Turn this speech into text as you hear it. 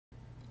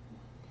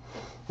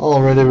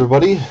Alright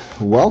everybody,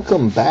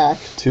 welcome back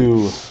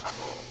to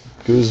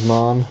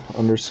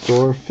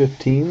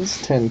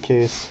Guzman_15's 10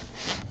 case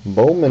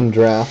Bowman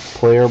draft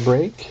player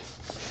break.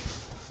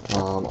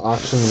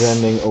 Auctions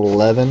ending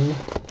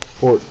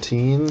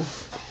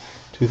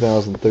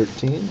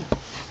 11/14/2013.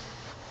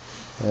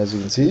 As you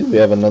can see, we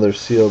have another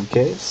sealed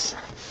case.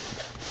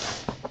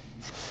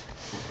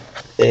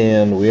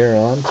 And we are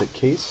on to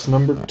case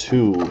number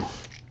 2.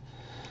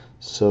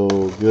 So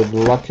good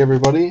luck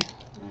everybody.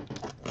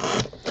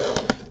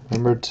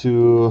 Remember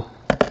to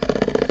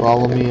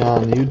follow me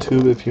on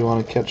YouTube if you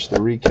want to catch the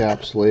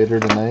recaps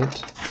later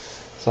tonight.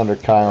 It's under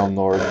Kyle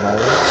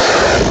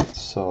Nordmeyer,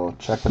 so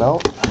check it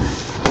out.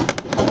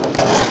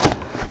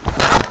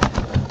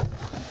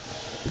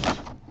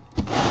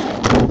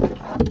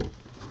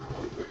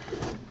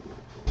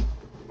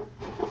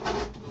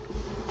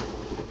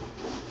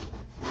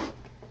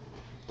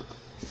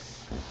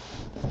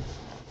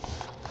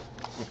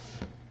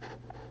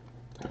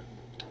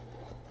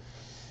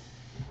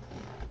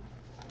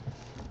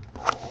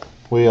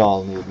 We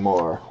all need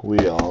more.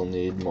 We all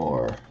need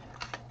more.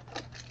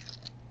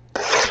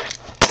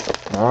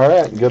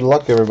 Alright, good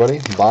luck everybody.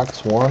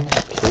 Box 1,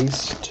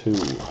 case 2.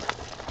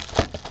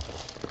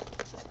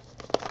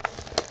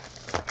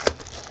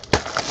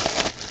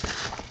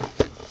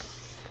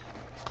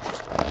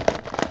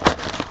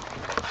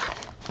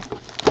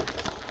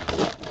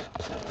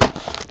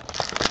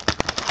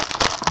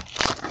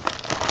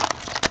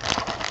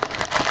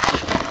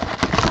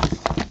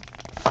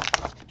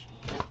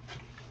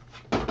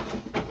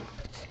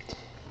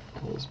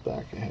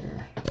 Back of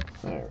here.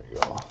 There we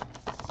go.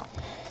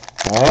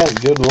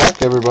 Alright, good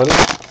luck everybody.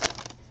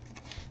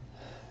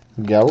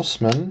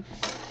 Gaussman.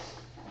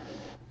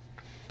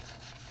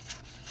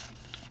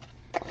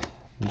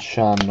 And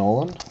Sean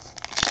Nolan.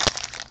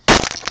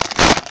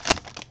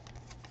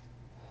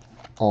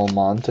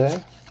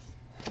 Almonte.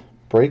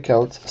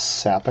 Breakouts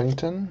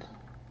Sappington.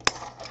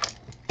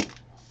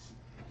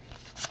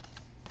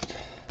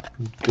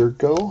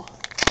 Gurko.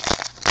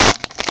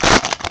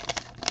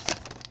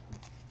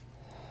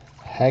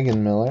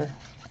 Hagenmiller,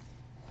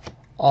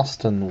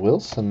 Austin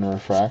Wilson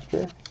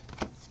refractor,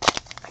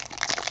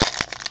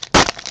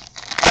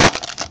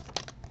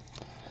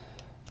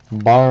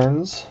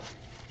 Barnes,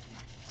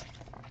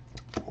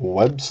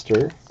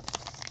 Webster,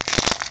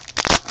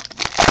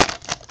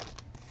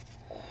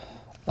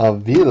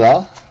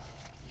 Avila,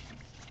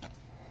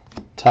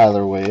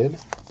 Tyler Wade,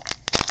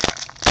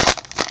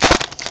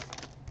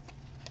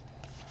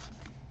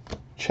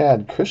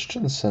 Chad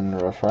Christensen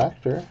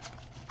refractor,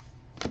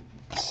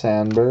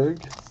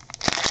 Sandberg,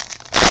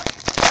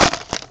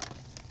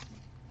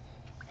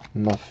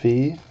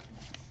 Maffei,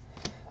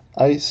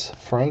 Ice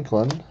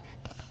Franklin,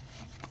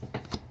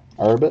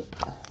 Arbit,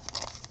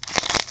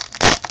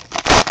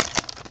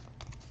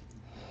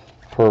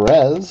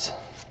 Perez,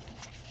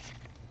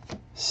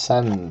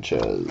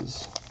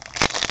 Sanchez,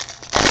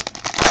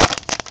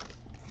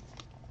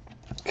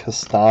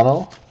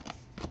 Castano,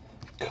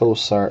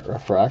 Cosart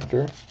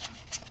refractor,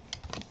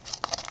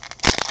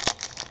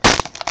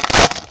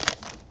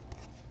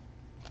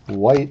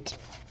 White,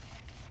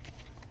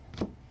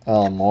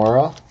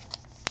 Almora,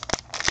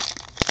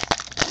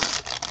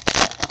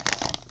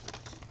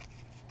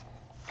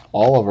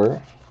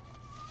 Oliver,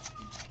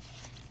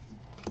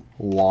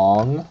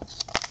 Long,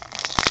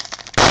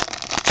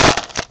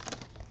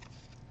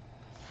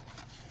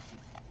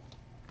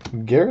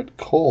 Garrett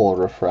Cole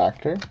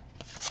refractor,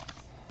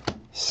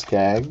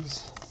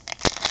 Skaggs,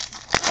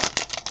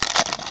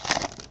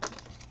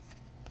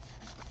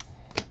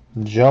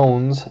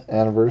 Jones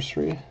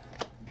anniversary,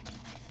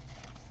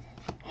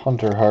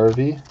 Hunter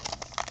Harvey,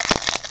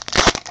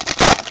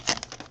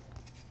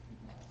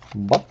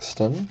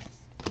 Buxton,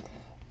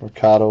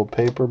 Mercado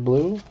Paper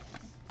Blue,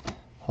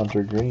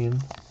 Hunter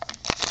Green,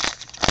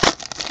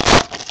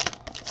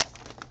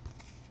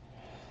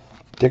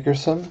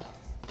 Dickerson,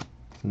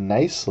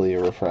 Nicely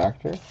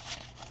refractor,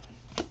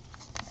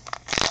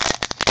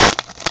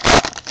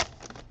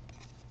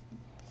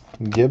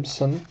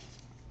 Gibson,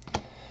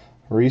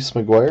 Reese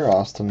McGuire,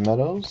 Austin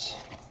Meadows,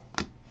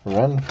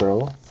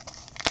 Renfro,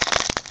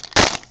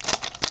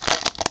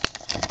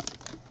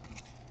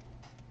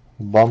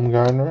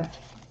 Bumgarner,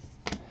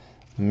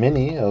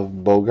 Mini of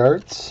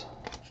Bogarts,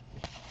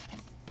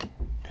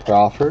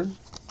 Crawford,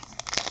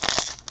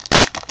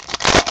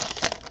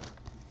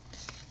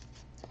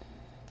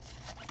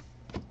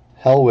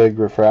 Hellwig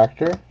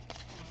refractor,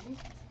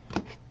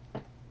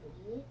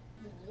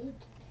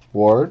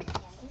 Ward,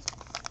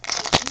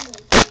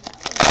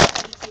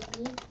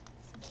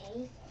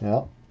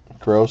 yep,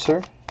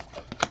 Grosser,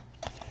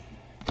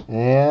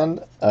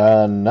 and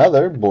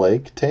another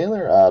Blake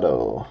Taylor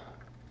auto.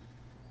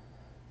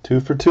 2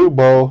 for 2,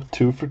 Bo.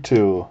 2 for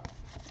 2.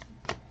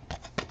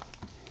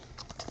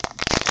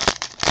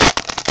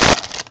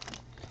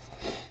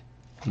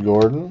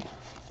 Gordon.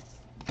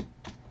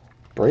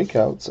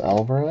 Breakouts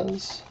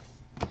Alvarez.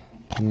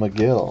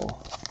 McGill.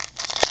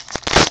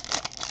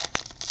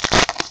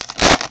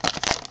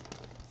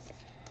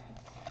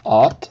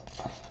 Ott.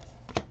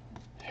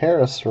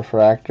 Harris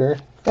refractor.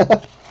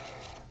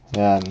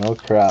 Yeah, no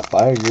crap.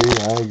 I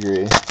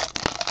agree.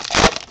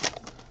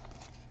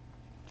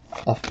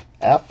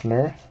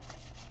 Afner,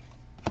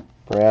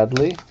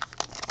 Bradley,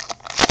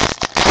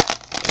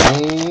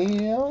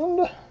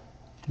 and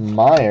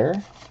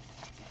Meyer,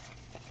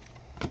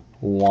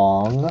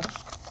 Wong,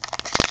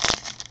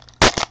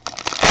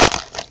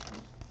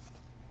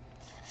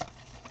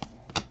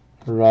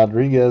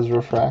 Rodriguez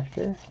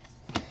refractor,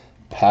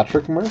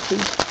 Patrick Murphy,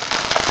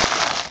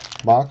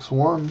 box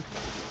 1.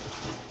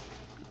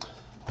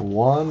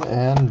 One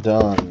and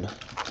done.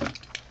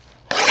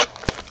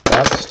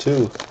 Box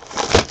 2.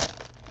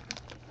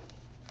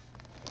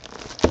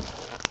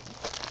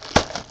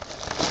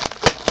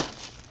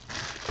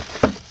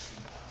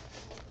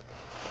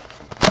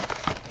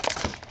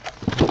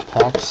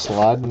 Pack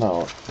sliding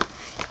out.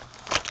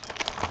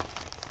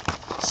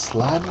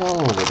 Sliding all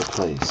over the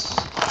place.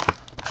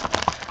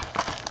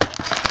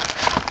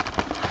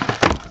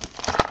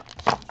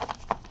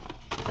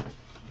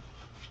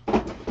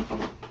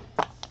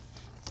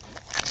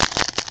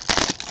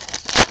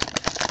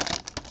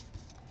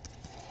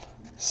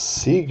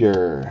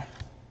 Seager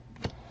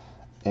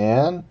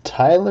and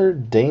Tyler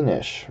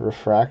Danish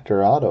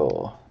refractor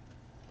auto.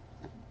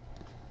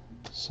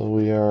 So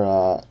we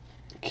are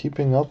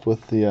keeping up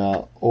with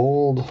the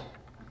old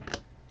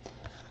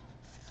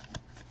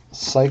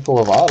cycle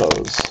of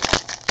autos.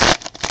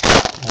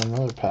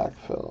 Another pack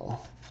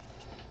fill.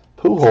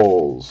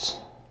 Pujols,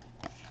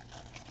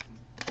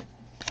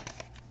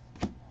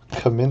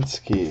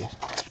 Kaminsky,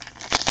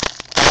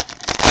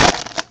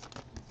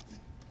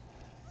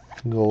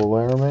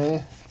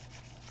 Galorme,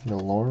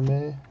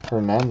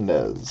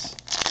 Hernandez,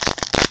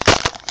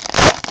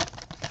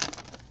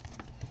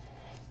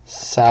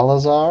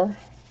 Salazar,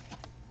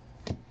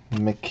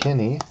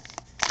 McKinney,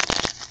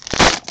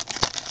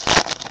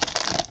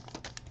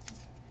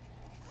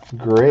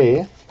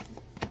 Gray,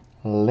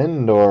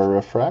 Lindor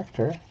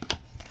refractor,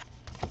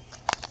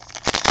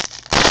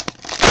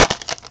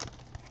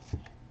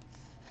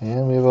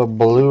 and we have a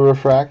blue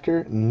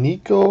refractor,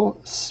 Nico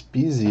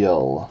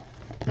Spezial,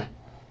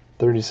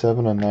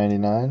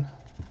 37/99.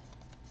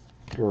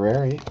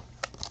 Guerreri,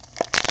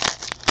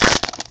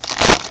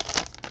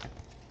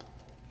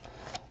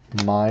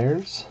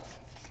 Myers,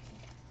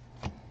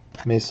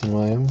 Mason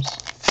Williams,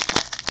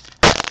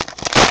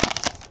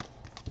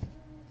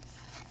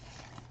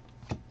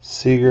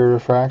 Seager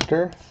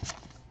refractor,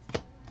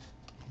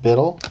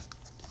 Biddle,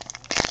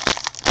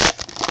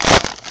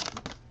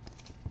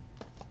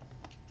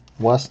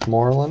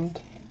 Westmoreland,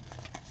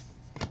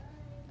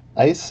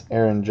 Ice,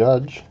 Aaron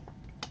Judge,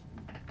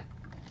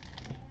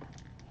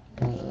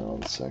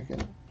 1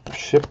 second,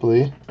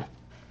 Shipley,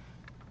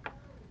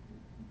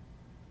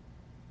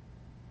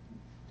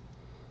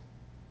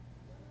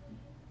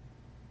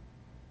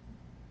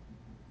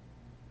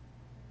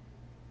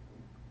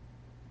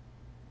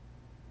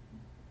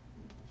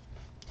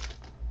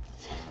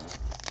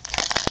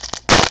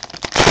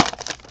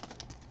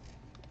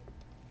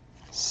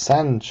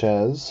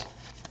 Sanchez,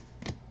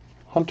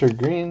 Hunter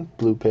Green,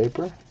 blue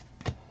paper,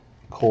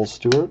 Cole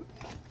Stewart,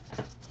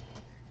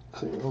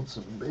 clear out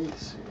some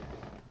base here.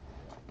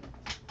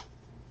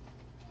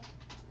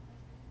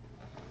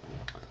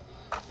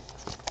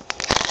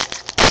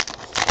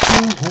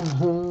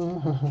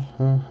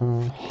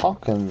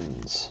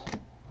 Hawkins,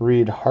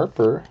 Reed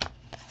Harper,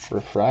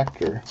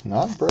 refractor,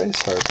 not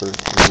Bryce Harper,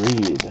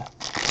 Reed.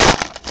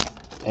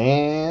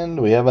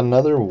 And we have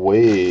another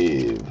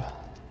wave.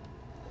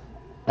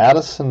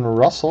 Addison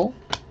Russell,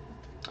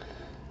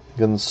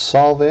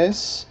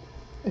 Gonsalves,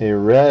 a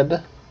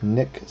red,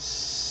 Nick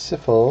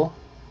Sifo,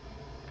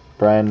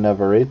 Brian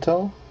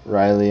Navarrete,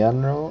 Riley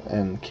Unruh,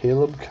 and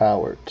Caleb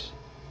Cowart,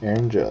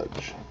 Aaron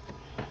Judge.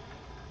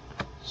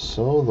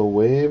 So the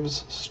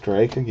waves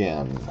strike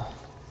again.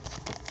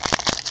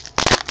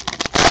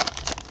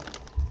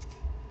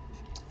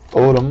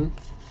 Odom,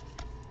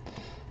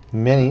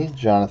 Mini,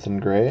 Jonathan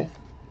Gray,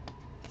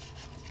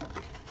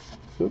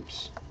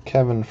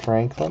 Kevin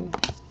Franklin,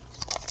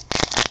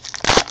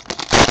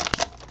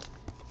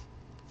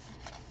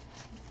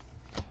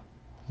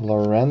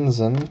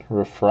 Lorenzen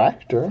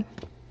refractor,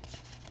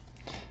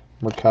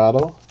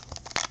 Mercado,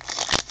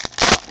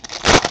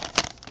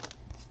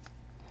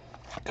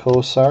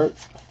 Cosart,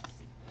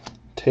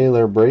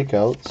 Taylor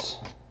breakouts,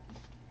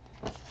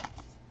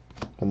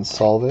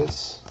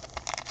 Gonsalves.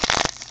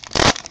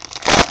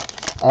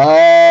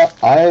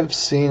 I've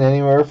seen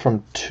anywhere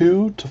from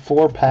 2 to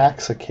 4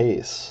 packs a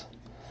case.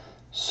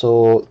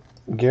 So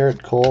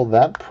Garrett Cole,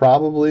 that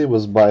probably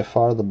was by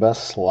far the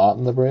best slot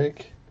in the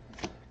break.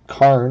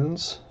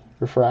 Carnes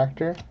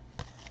refractor,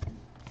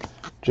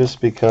 just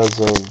because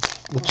of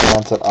the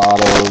chance at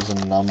autos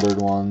and numbered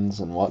ones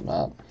and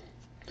whatnot.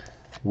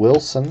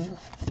 Wilson,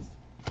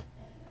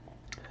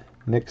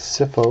 Nick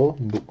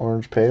Sifo,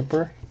 orange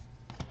paper.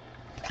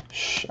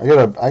 I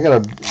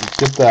gotta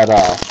get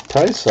that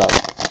price up.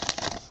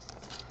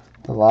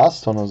 The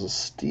last one was a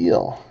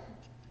steal.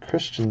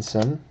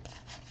 Christensen,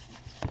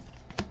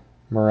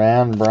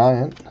 Moran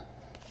Bryant,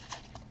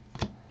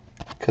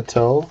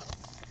 Cateau,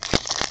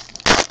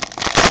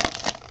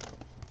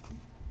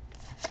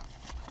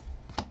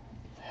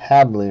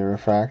 Hadley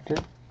refractor.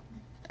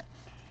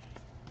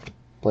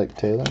 Blake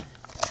Taylor.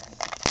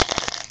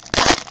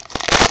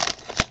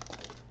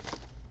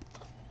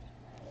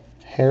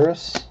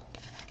 Harris.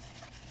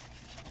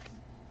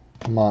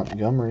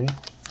 Montgomery.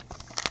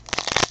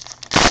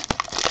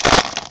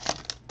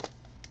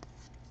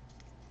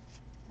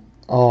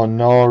 Oh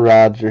no,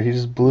 Roger, he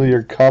just blew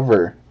your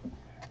cover.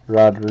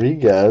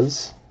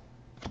 Rodriguez.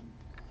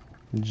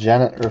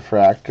 Janet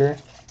refractor.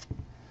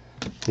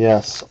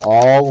 Yes,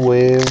 all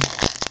wave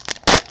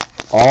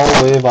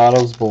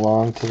autos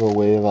belong to the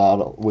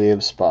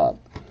wave spot.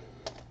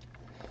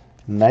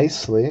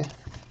 Nicely.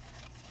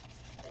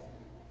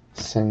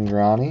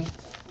 Singrani.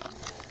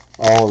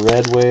 All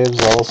red waves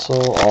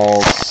also,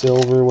 all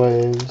silver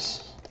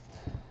waves.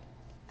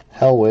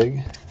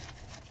 Hellwig.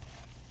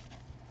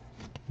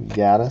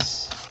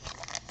 Gaddis.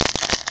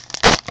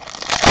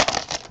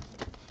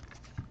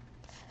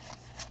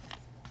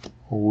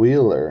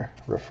 Wheeler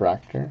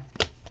refractor.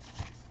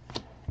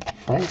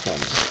 Franklin.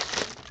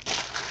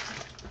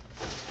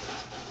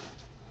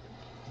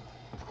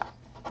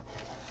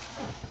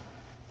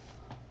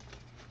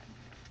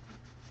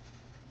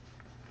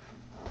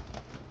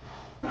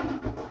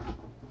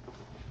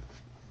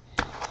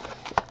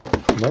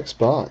 Next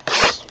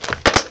box.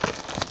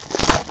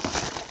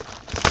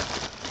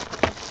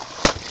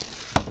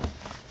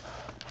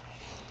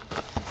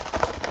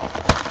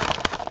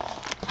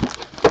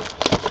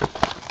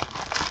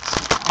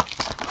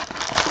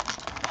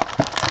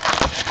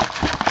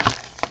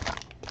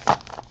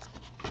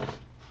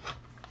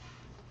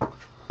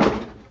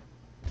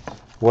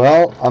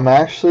 Well, I'm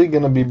actually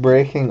going to be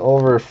breaking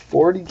over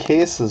 40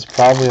 cases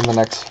probably in the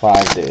next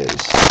 5 days.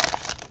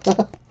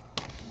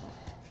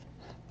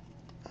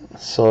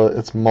 So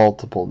it's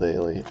multiple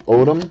daily.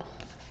 Odom.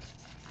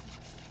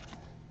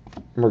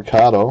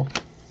 Mercado.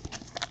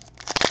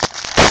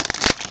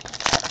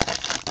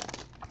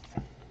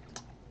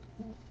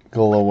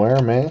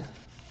 Guillerme.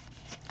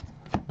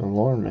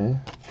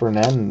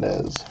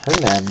 Hernandez,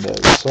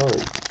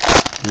 sorry.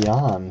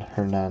 Jan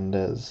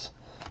Hernandez.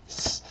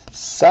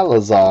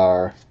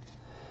 Salazar.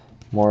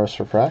 Morris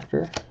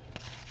refractor.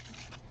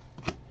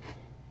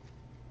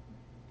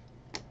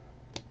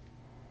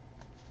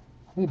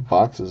 How many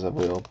boxes have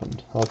we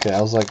opened? Okay,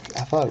 I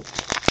thought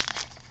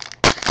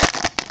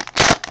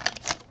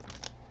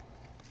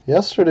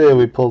yesterday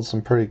we pulled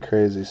some pretty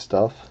crazy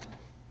stuff.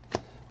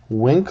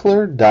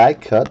 Winkler die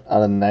cut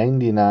out of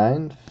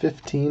 99,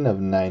 15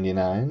 of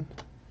 99.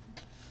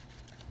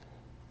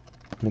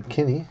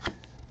 McKinney.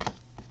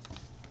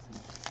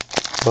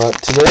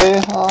 But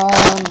today,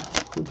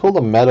 we pulled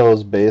a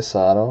Meadows base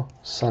auto,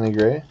 Sonny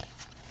Gray.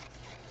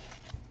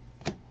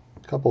 A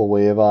couple of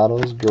wave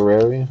autos,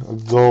 Guerrero, a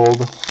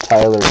gold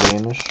Tyler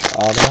Danish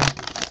auto.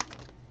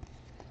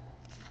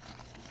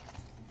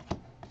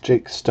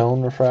 Jake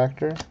Stone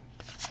refractor.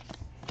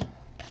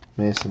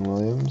 Mason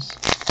Williams.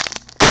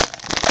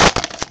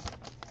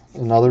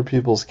 In other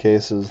people's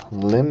cases,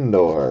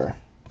 Lindor.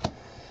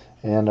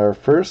 And our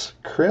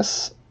first,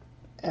 Chris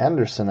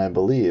Anderson, I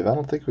believe. I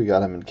don't think we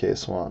got him in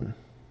case 1.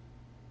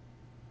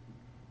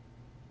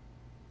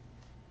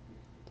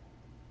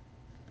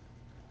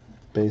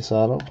 Base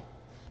auto.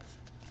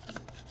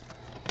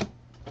 I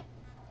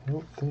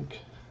don't think.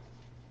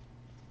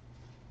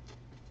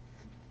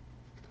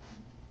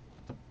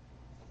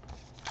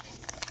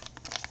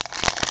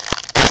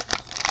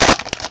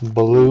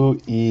 Blue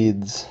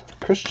Eads.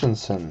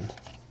 Christensen.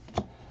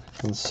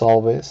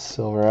 Gonsalves,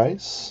 Silver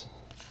Ice.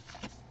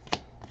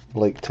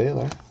 Blake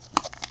Taylor.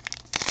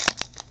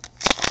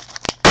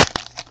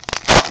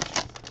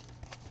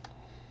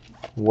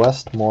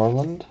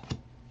 Westmoreland.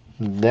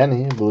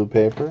 Denny, blue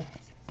paper.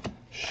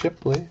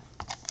 Shipley.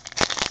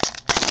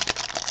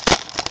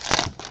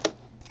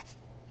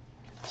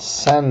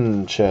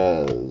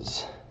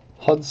 Sanchez.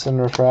 Hudson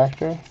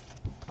refractor.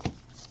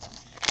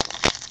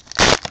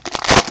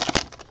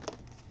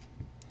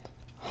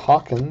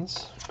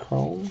 Hawkins,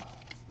 chrome.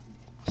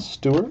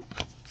 Stewart.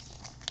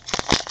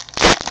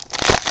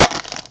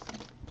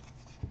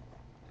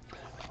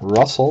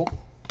 Russell.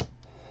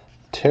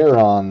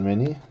 Teron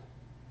mini.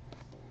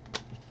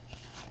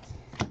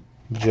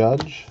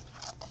 Judge.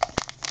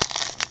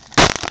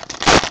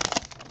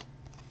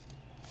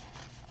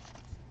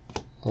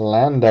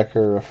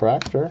 Landecker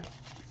refractor.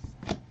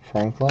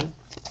 Franklin.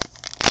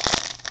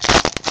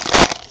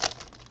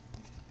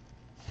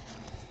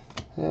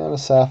 And a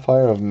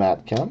sapphire of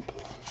Matt Kemp.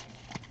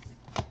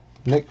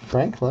 Nick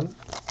Franklin.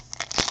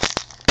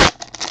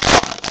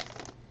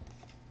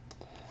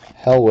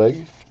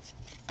 Hellwig.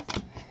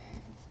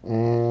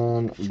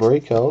 And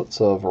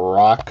breakouts of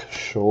Rock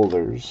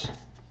Shoulders.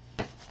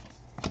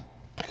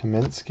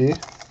 Kaminsky.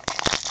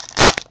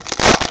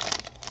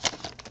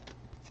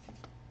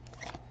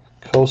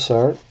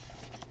 Cosart.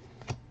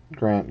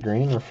 Grant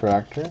Green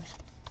refractor.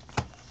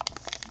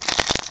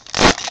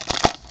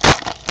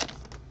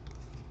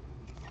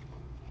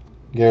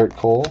 Garrett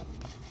Cole.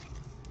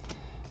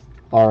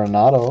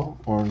 Arenado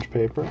orange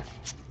paper.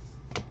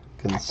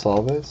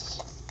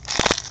 Gonsalves.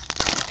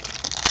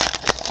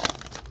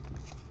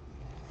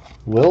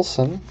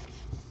 Wilson.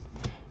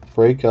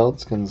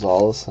 Breakouts,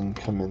 Gonzalez and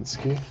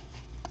Kaminsky.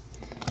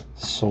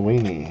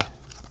 Sweeney.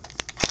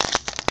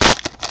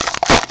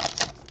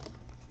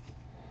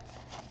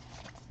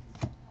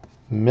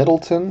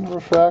 Middleton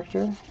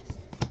refractor.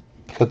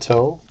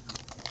 Cato.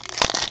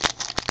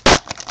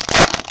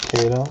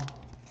 Cato.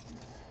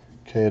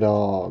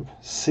 K-Dog.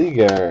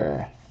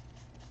 Seager.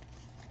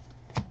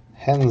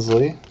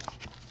 Hensley.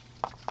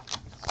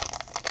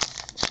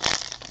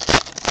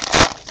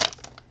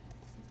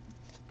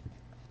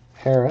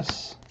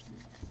 Harris.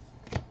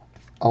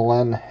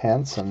 Alen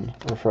Hansen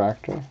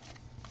refractor.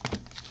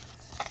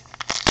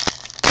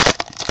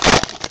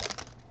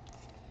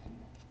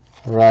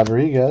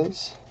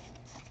 Rodriguez.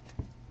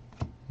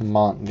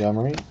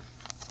 Montgomery.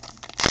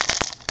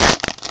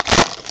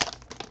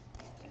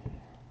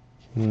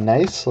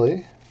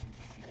 Nicely.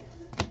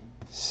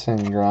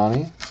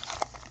 Singrani.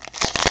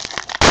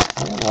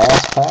 And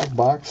last pack,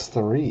 box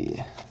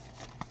 3.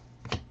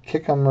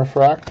 Kickham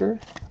refractor.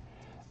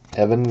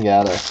 Evan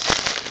Gaddis.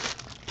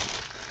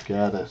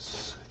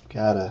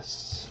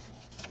 Gaddis.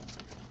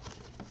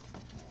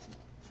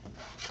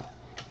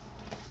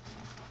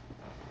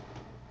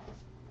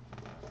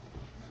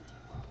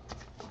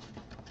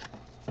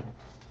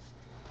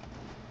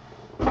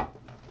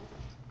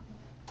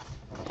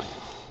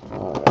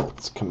 Alright,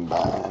 let's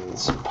combine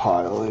this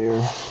pile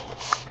here.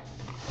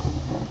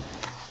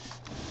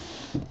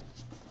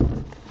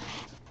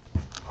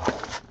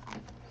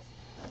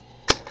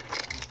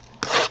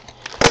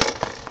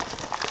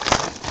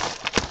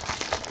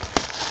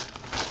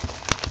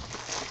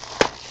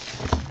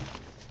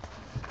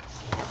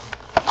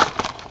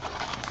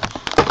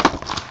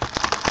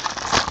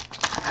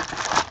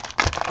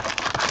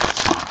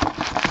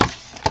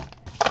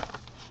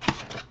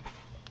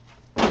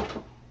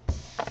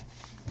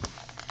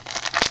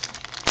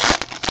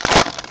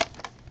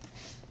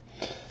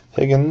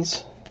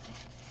 Higgins,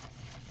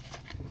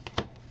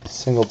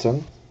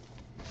 Singleton,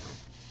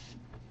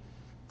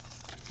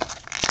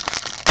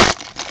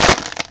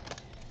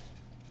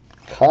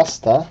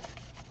 Costa,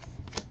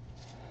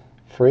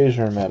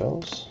 Fraser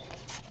Meadows,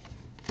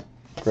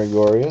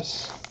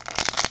 Gregorius,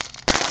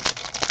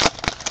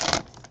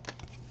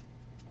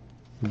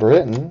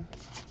 Britton,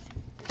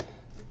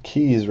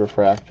 Keys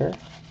refractor,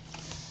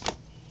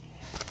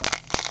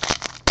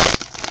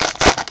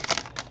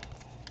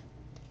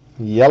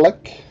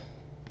 Yelich.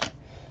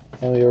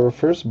 And we have our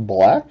first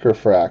black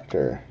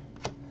refractor.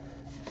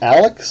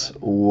 Alex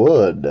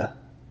Wood.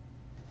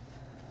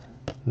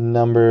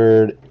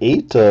 Numbered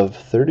 8 of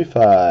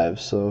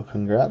 35. So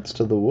congrats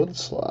to the Wood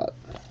slot.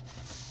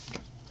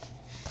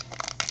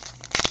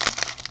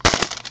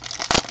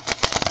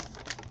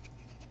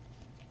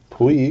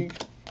 Puig.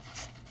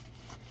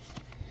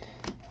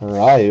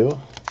 Ryu.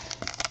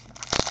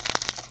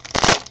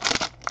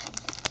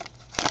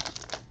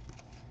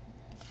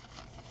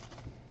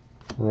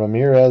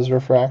 Ramirez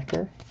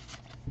refractor.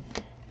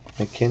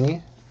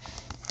 McKinney,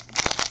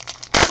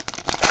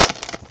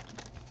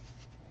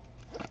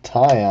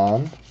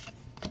 Tyon,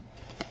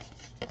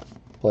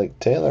 Blake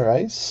Taylor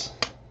Ice,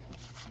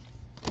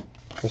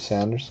 Chris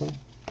Anderson,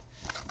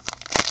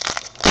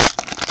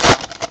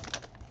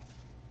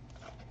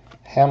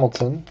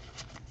 Hamilton,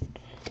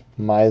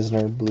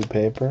 Meisner blue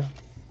paper,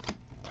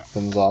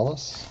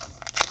 Gonzalez,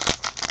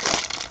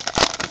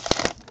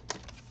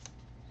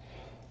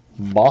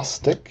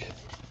 Bostic,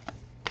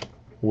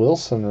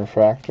 Wilson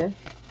refractor,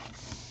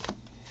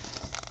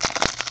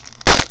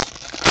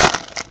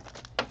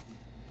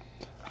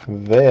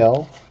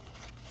 Vale,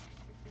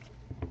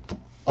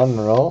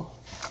 Unroll,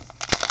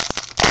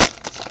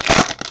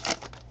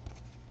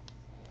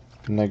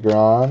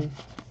 Negron,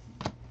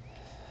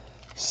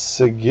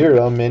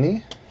 Segura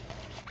mini,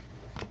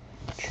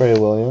 Trey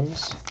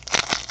Williams,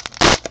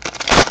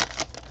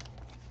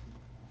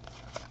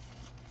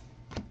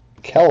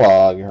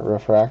 Kellogg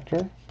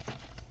refractor,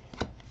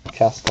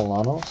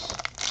 Castellanos,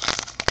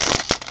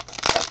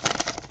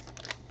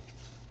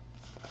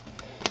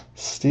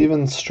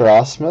 Steven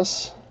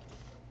Strasmus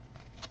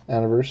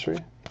anniversary.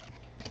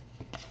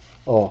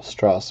 Oh,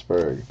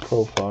 Strasburg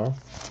profile.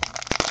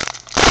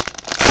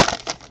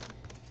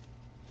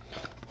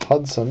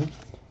 Hudson,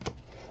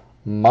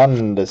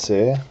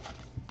 Mondesi,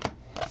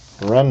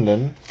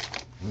 Rendon.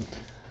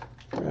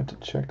 I had to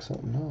check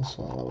something else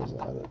while I was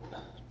at it.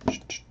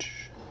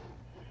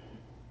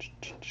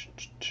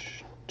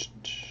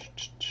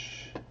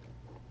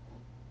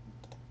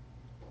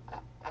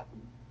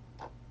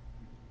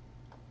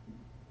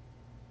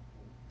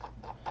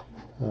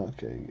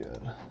 Okay,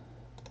 good.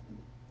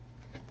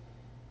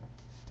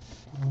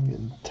 I'm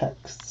getting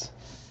texts.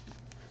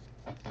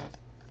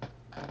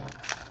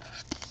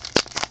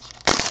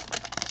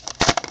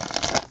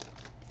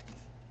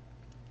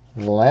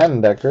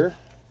 Landecker,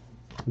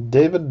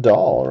 David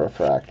Dahl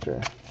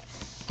refractor.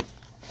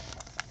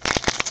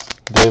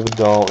 David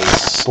Dahl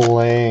is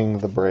slaying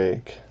the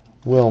break.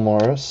 Will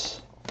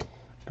Morris,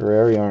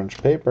 Guerrero orange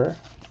paper,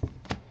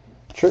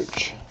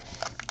 Church,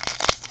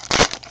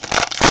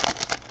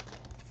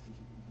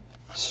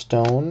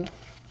 Stone,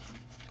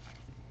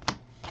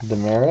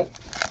 Demerit,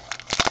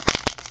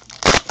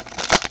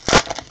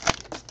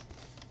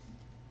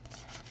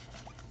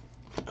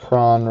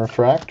 Omicron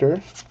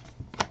Refractor,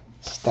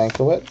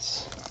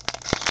 Stankiewicz.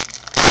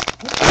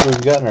 I don't think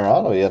we've gotten our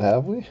auto yet,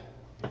 have we?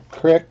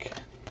 Crick.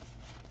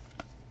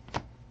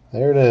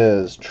 There it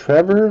is,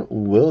 Trevor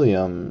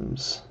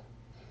Williams.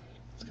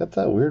 It's got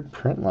that weird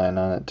print line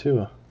on it too.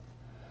 A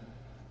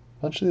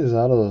bunch of these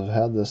autos have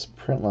had this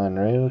print line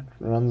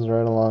runs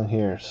right along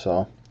here.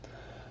 So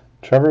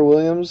Trevor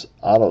Williams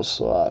auto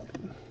slot,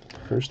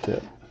 first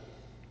hit.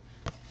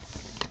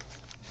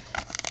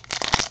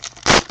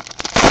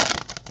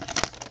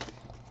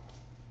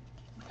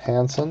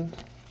 Hanson,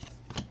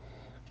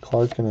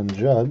 Clarkin and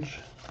Judge,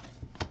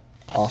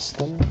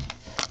 Austin,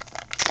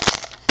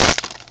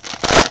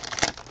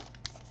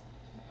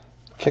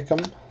 Kickham,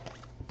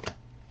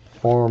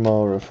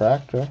 Ormo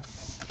Refractor,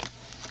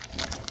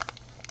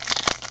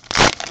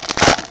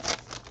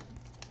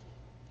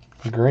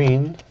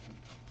 Green,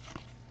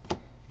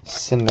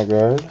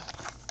 Syndergaard,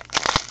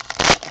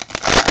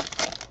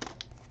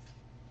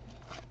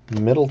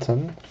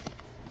 Middleton,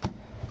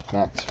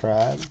 Max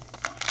Fried,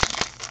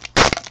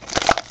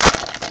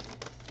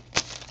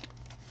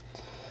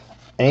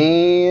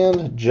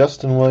 and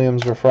Justin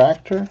Williams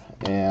Refractor,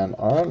 and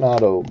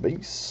Arenado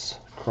Base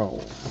Chrome.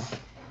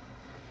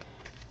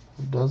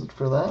 Does it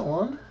for that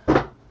one.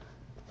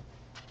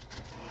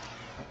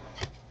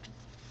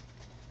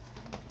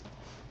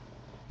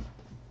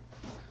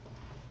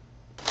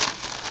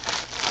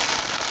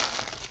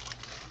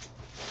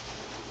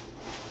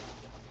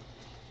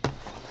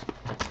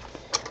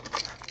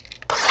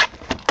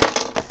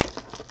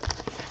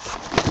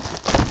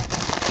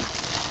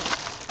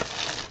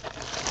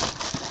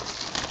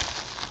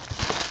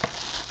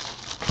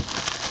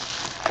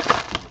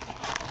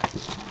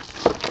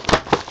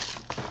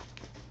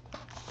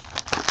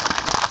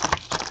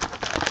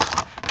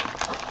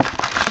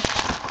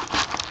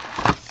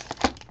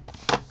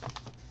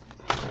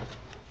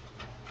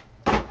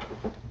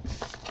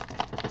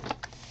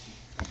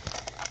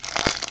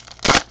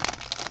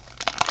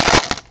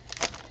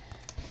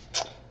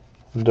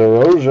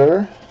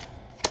 DeRozier,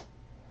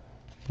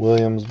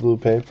 Williams Blue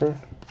Paper,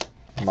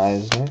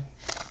 Meisner,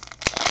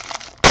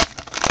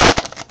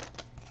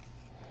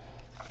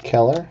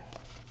 Keller,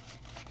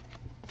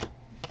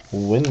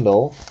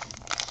 Windle,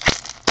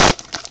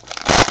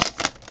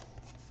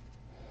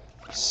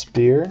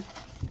 Spear,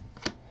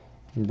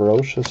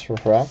 Brocious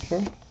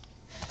Refractor,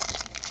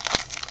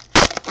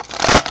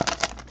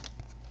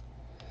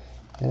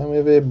 and we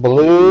have a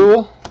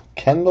blue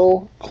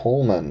Kendall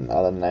Coleman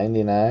out of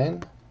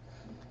 99.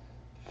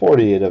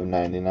 48 of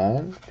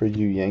 99 for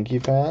you Yankee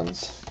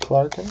fans.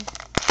 Clarkin,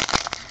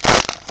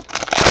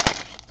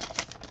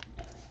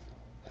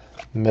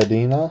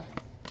 Medina,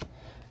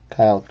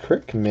 Kyle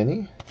Crick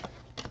Mini,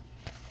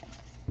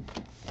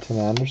 Tim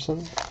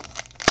Anderson,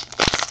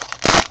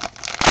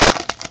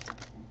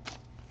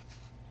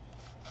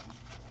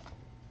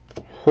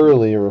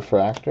 Hurley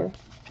Refractor,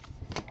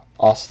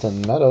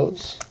 Austin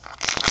Meadows,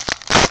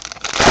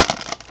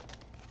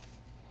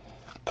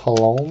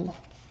 Colomb,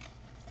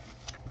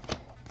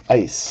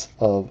 Ice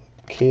of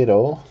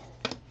Cato,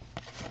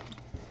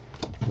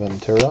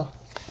 Ventura,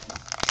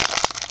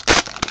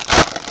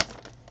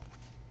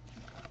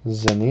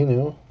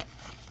 Zaninu,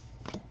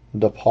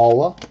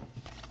 DePaula,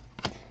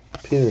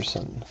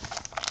 Peterson,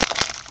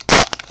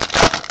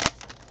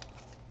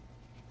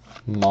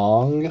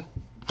 Mong,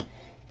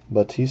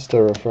 Batista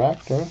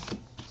Refractor,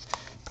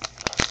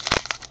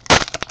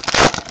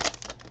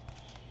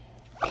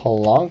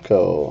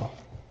 Polanco,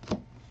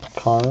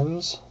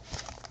 Carnes,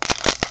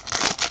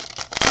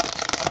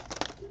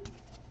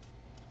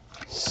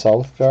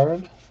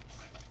 Southgard,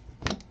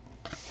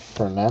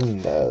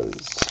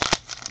 Fernandez,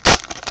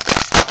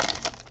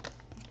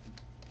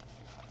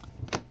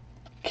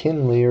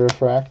 Kinley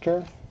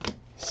Refractor,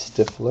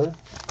 Stifler,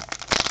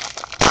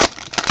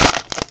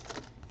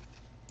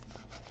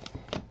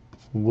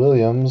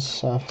 Williams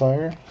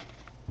Sapphire,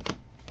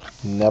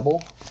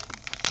 Nebel,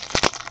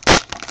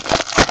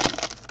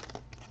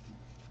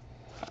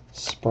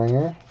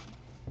 Springer,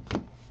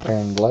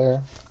 Aaron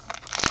Blair,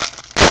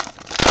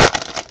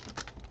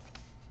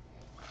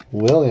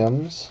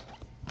 Williams,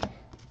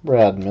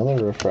 Brad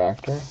Miller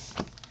Refractor,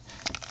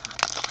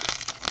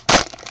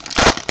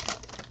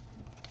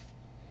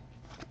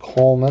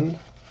 Coleman,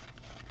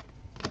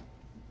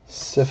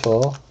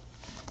 Sifo.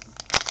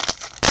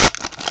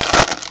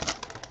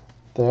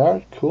 They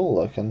are cool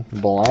looking.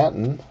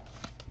 Blanton,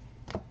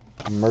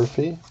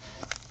 Murphy,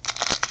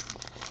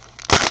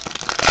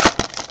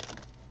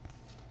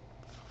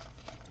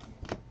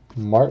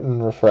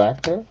 Martin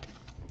Refractor,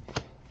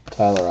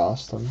 Tyler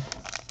Austin.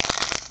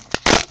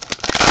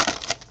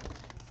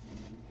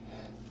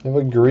 We have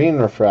a green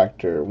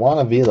refractor,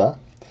 Juanavila.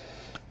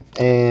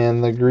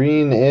 And the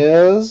green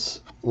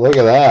is, look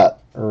at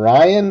that,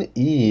 Ryan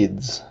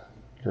Eads.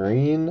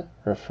 Green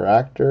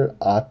refractor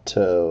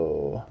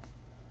auto.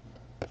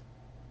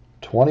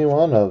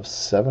 21 of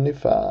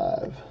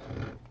 75.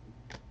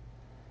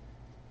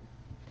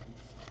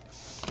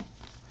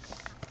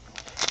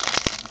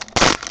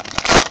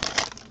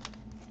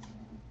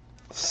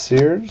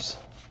 Sears,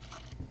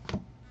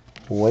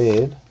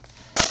 Wade,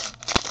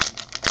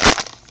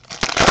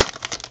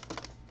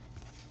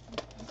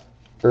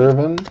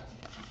 Irvin,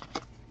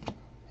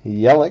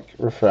 Yelich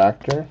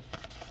refractor.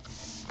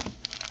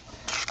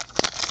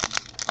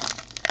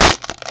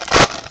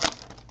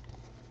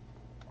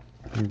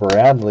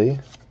 Bradley,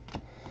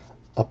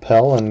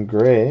 Appel and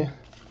Gray.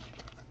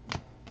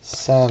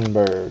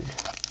 Sandberg.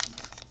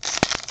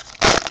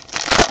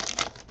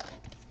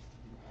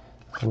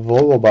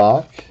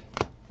 Vogelbach,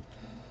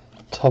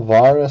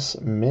 Tavares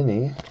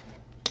Mini,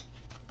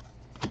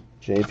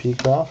 J.P.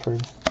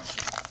 Crawford.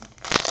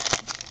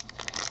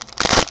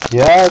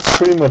 Yeah, it's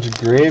pretty much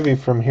gravy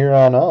from here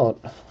on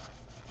out.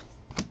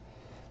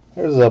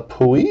 There's a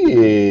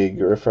Puig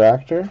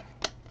refractor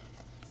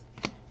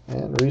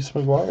and Reese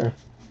McGuire.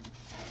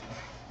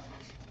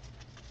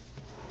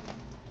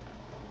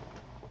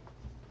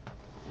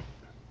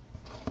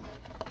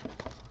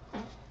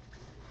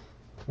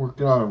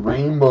 Working on a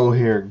rainbow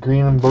here,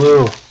 green and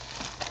blue.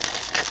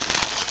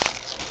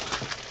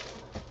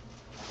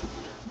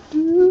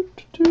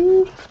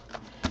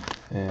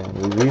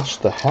 And we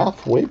reached the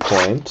halfway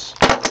point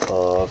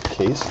of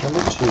case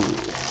number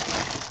 2.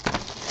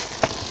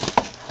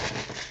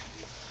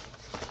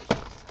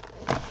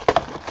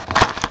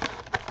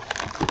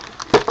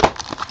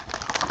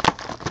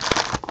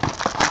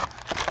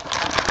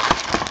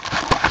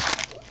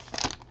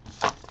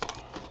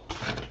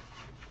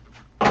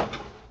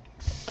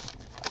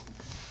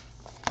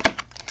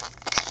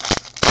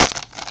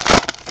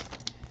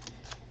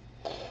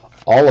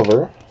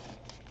 Oliver,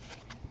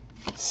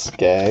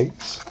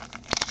 Skaggs,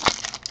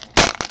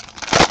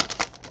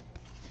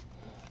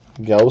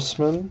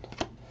 Gaussman,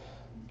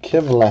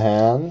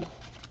 Kivlahan,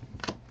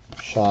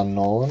 Sean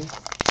Nolan,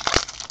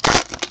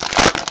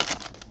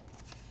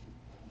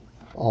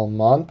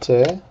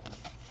 Almonte,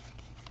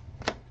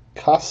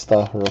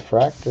 Costa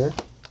refractor,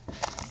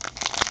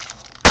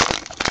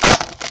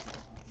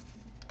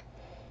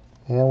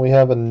 and we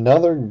have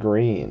another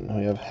green.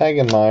 We have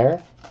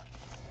Hagenmeyer,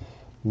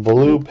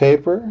 blue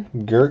paper,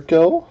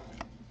 Gurko,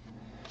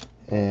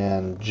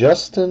 and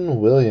Justin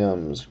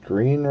Williams,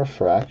 green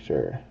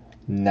refractor,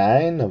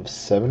 9 of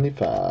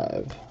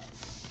 75.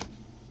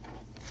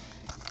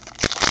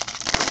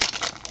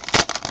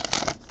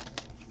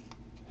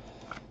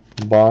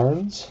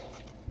 Barnes,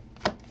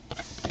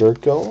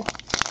 Gurko,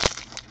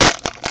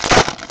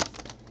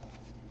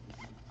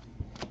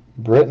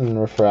 Britton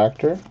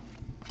refractor,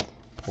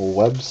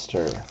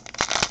 Webster,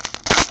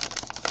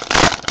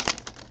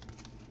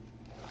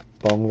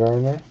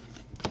 Bumgarner,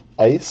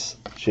 Ice,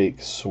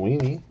 Jake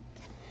Sweeney,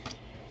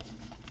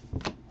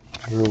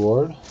 Drew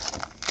Ward,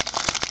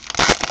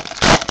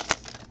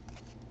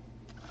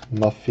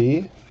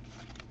 Muffy,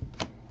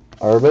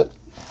 Arbit,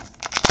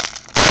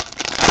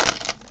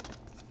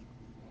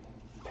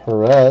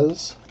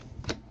 Perez,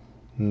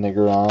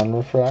 Negron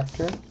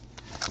refractor,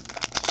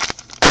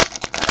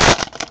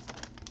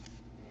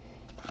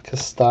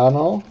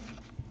 Castano,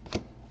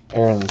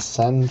 Aaron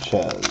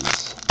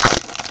Sanchez,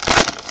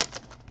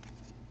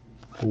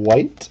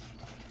 White,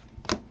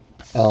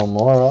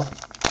 Almora,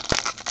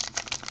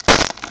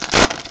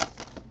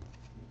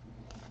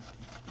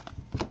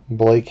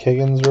 Blake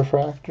Higgins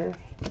refractor,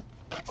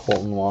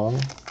 Colton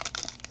Wong,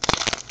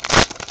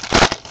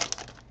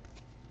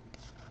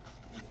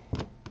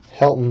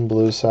 Helton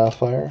blue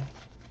sapphire,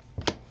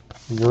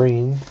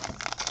 green,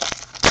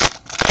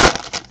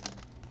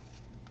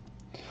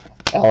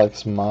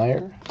 Alex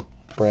Meyer,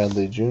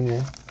 Bradley Jr.,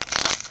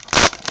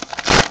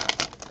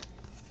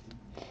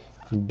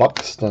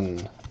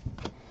 Buxton,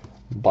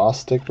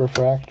 Bostic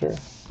refractor,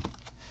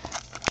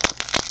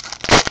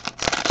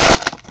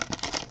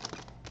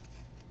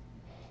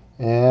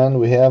 and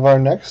we have our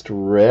next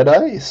red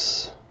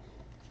ice.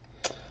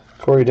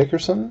 Corey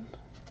Dickerson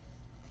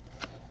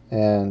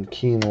and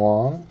Keen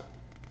Wong.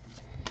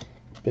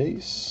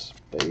 Base.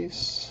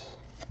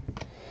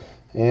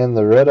 And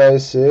the red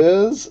ice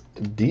is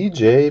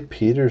DJ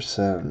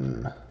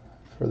Peterson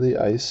for the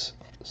ice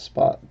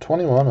spot.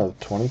 21 of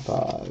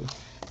 25.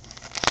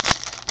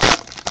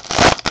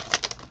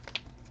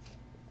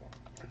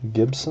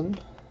 Gibson.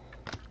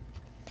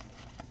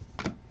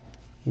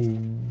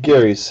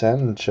 Gary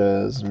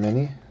Sanchez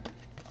mini.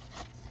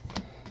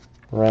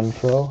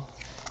 Renfro.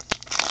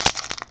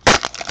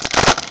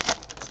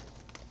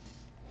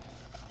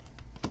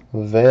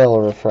 Vale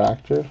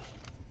refractor.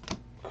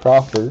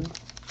 Crawford.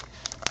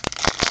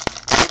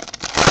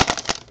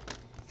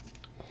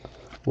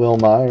 Will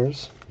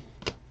Myers.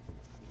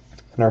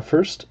 And our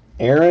first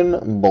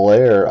Aaron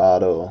Blair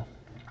auto.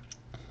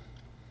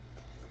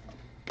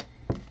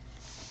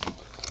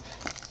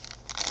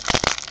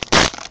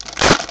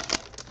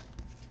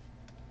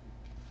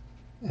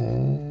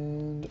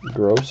 And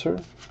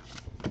Grosser.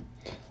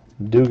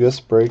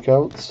 Dugas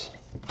breakouts.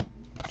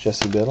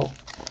 Jesse Biddle.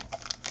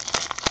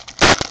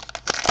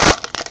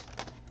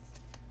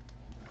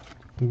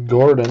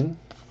 Gordon.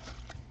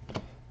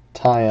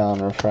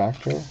 Tyon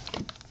refractor.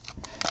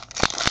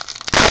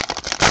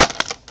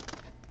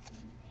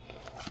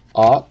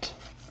 Ott.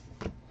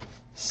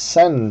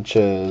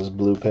 Sanchez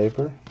blue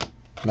paper.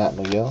 Matt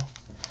McGill.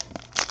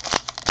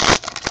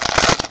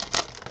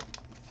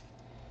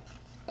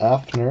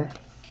 Afner.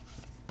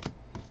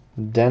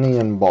 Denny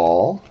and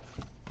Ball.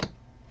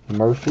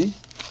 Murphy.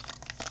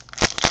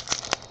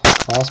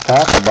 Last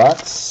pack of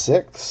box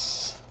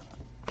 6.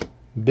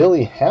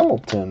 Billy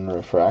Hamilton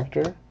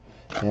refractor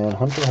and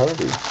Hunter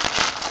Harvey.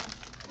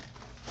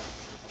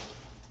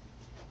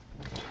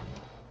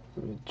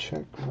 Let me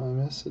check my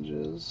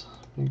messages.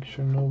 Make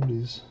sure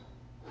nobody's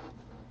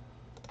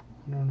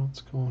wondering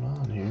what's going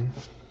on here.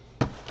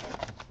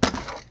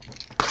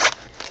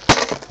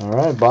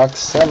 Alright, box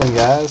 7,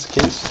 guys.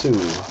 Case 2.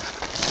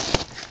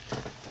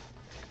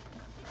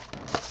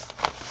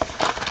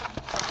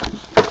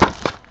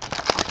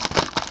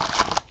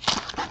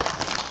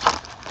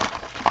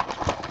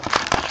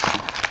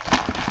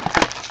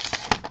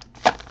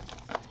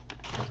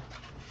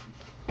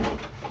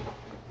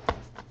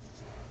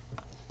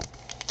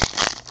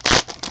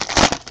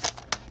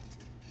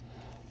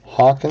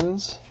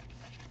 Hawkins,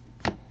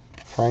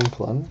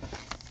 Franklin,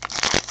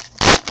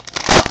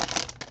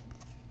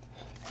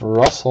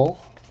 Russell,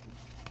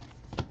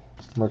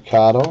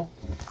 Mercado,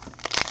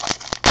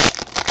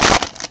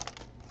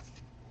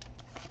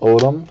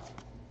 Odom,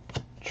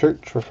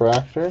 Church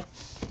refractor,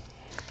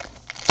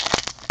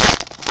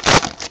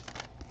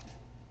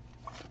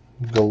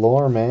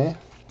 Galorme,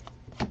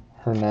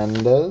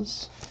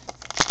 Hernandez,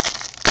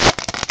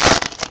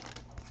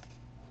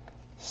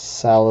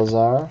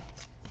 Salazar,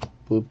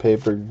 blue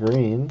paper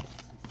green,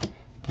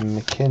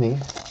 McKinney,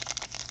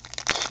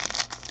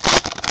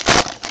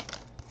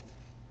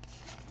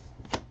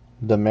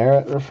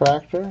 Demerit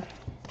refractor,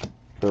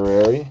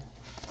 Guerreri,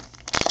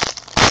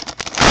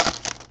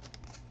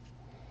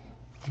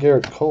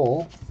 Garrett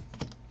Cole,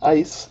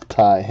 Ice,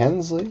 Ty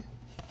Hensley,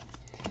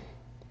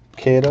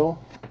 Cato,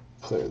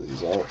 clear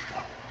these out.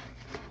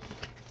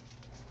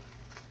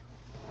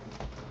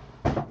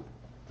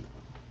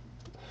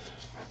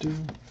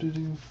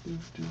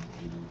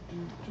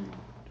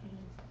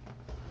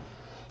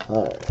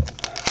 Alright.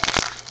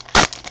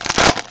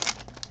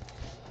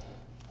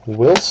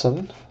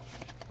 Wilson,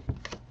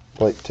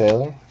 Blake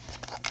Taylor,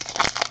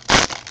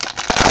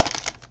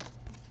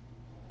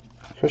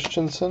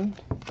 Christensen,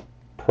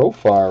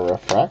 Profile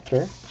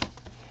refractor,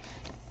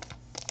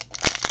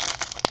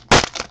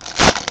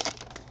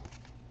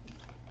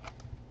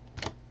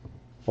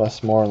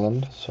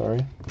 Westmoreland,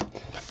 sorry,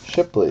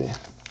 Shipley,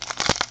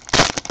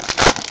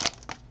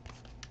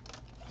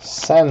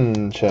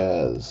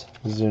 Sanchez,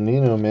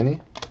 Zunino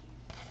Mini,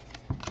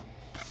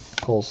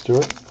 Cole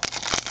Stewart,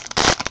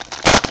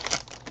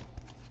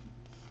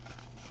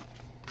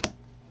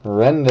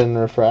 Rendon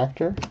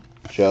refractor,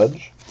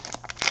 Judge,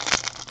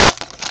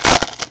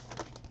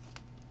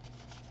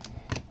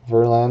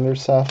 Verlander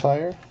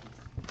Sapphire,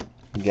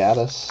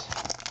 Gaddis,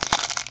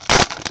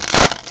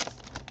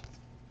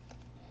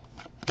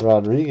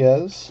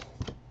 Rodriguez,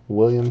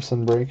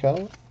 Williamson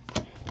Breakout,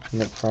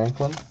 Nick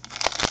Franklin,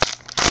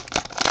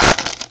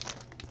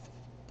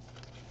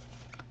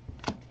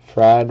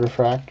 Fried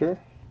refractor,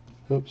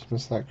 oops,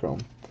 missed that chrome,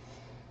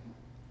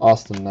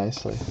 Austin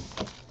Nicely.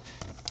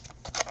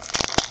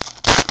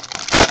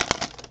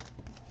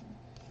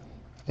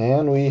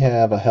 And we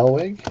have a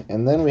Hellwig,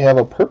 and then we have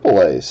a Purple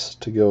Ice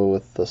to go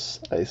with this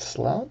ice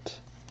slot.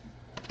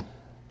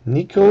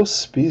 Nico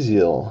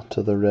Spezial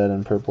to the red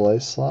and purple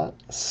ice slot,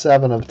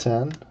 7 of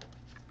 10.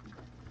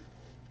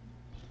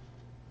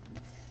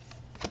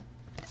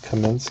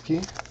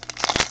 Kaminsky.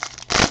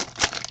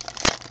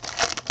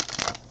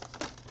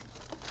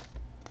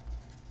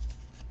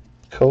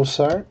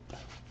 Cosart.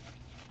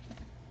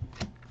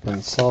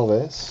 And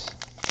Salves.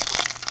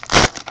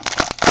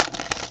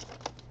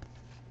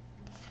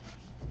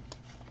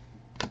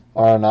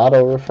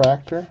 Arenado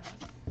refractor,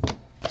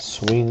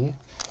 Sweeney,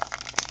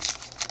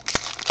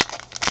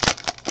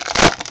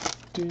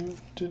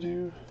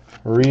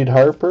 Reed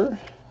Harper,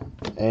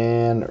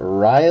 and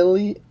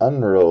Riley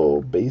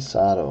Unroe base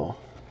auto.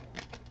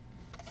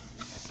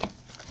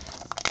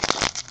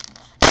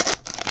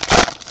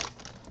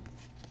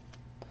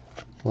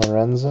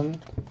 Lorenzen,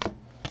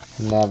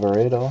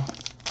 Navarreto,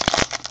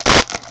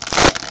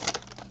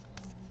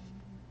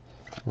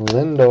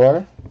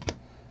 Lindor,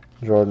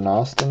 Jordan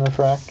Austin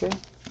refractor,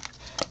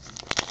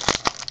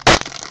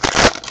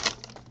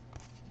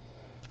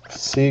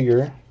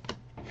 Seager,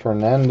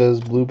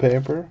 Fernandez blue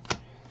paper,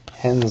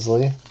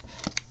 Hensley,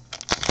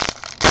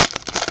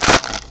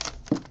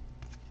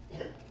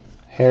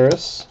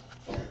 Harris,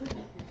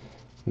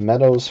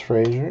 Meadows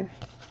Frazier,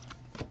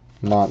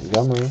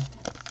 Montgomery,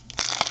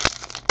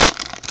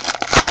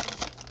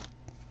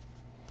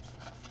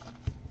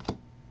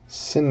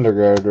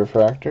 Syndergaard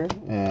refractor,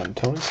 and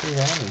Tony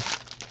Singani.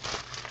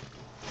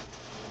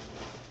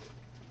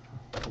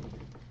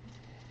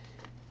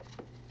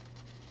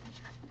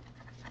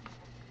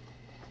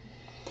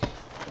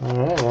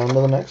 Alright, on to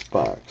the next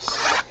box.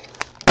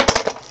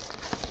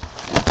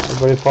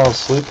 Everybody fall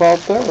asleep out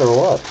there or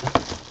what?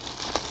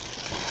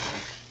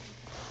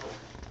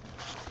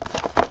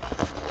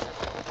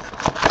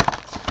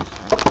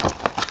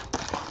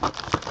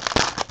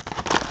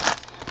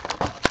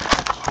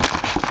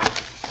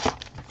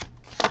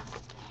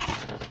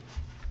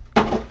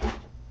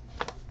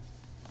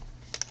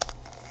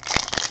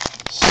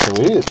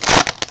 Sweet.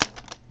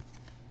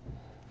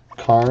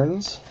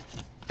 Carnes.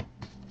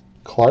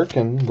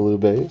 Clarkin, blue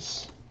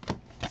base.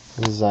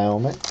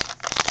 Xiaomi.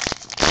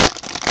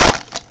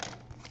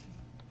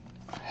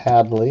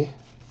 Hadley.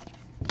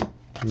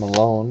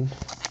 Malone.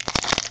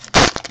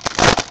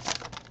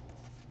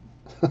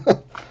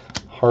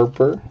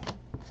 Harper.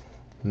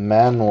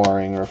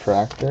 Manwaring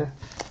refractor.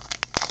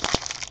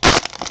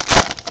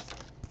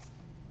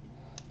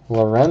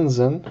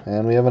 Lorenzen,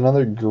 and we have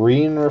another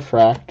green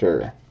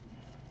refractor.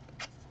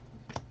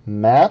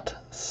 Matt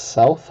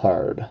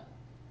Southard.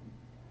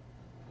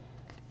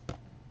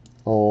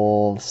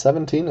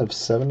 17 of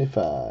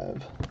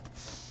 75.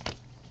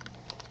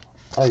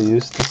 I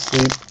used to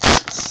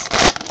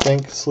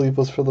think sleep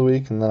was for the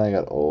week, and then I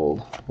got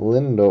old.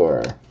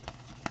 Lindor.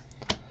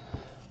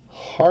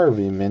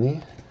 Harvey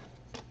Mini.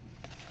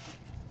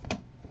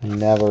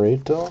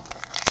 Navarrete.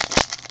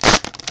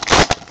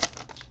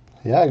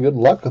 Yeah, good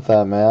luck with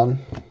that, man.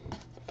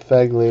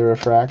 Fegley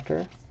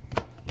refractor.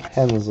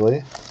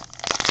 Hensley.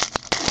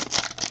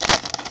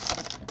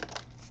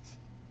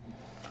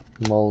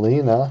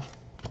 Molina.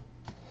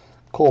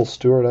 Cole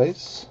Stewart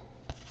ice.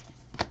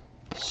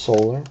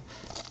 Solar.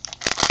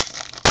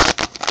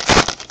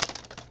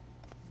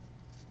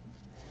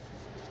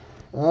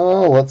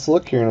 Oh, let's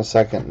look here in a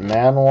second.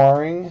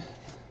 Manwaring.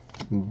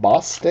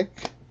 Bostic.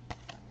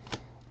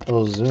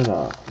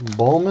 Ozuna.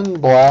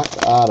 Bowman Black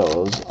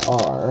Autos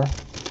are...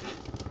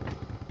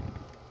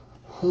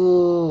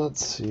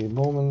 let's see.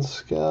 Bowman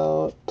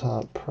Scout.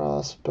 Top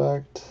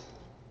Prospect.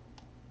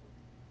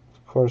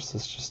 Of course,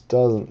 this just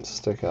doesn't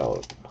stick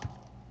out.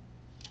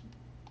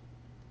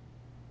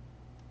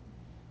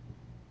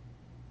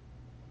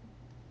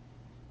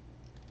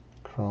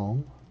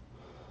 Chrome.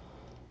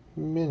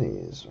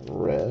 Minis.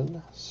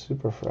 Red.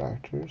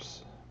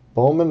 Superfractors.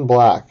 Bowman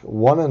Black.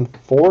 1 in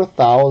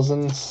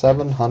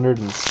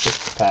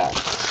 4,706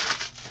 packs.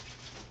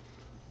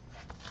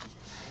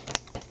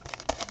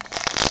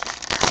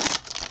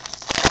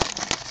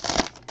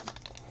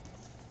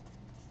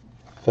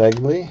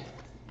 Fegley.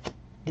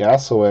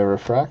 Gasaway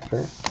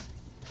refractor.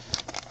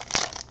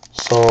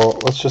 So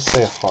let's just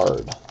say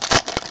hard.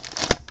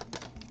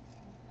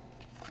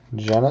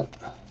 Jennett.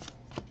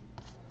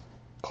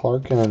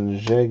 Clarkin and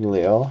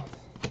Giglio.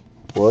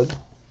 Wood.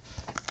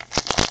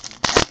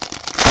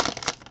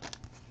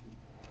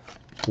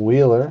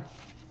 Wheeler.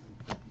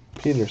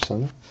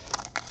 Peterson.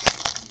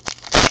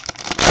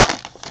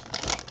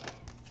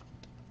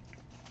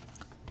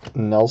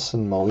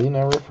 Nelson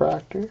Molina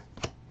refractor.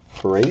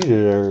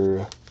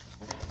 Frazier.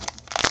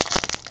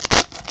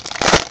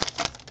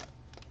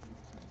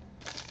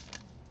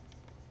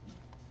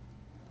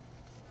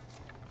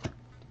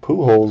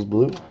 Pujols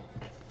blue.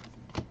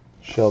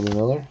 Shelby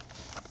Miller.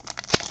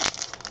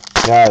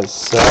 Guys,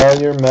 sell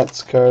your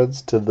Mets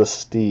cards to the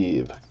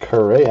Steve.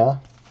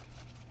 Correa.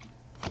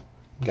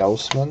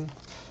 Gaussman.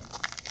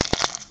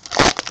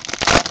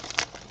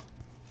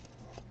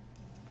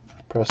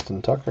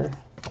 Preston Tucker.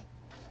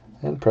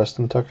 And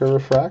Preston Tucker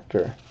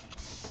refractor.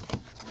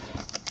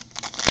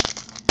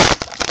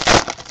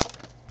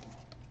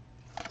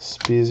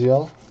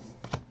 Spezial.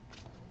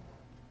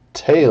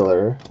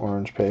 Taylor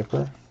orange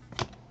paper.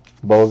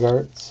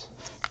 Bogarts.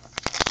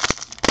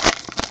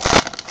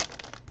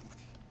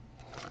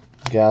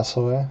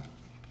 Gasaway.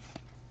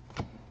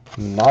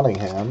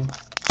 Nottingham.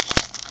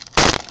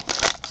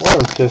 1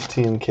 of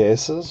 15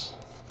 cases.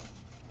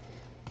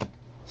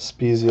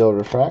 Spezial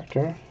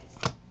refractor.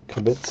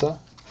 Kubica.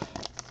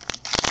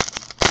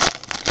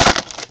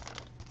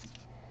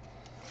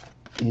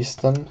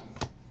 Easton.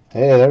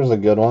 Hey, there's a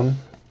good one.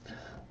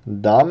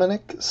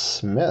 Dominic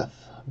Smith,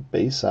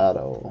 base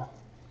auto.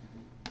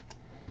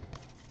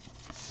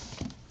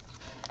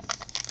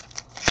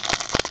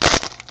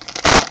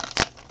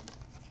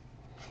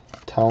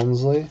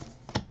 Townsley.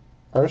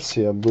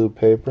 Arcia blue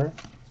paper.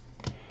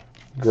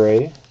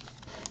 Gray.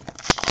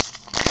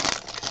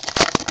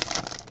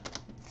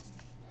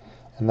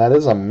 And that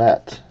is a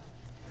Met.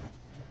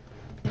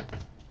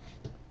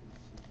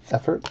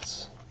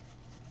 Efforts.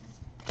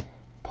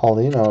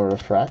 Paulino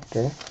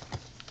refractor.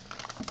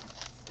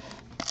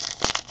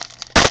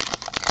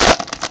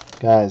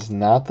 Guys,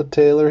 not the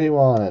Taylor he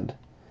wanted.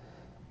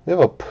 We have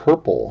a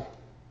purple.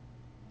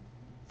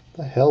 What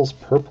the hell's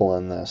purple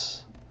in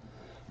this?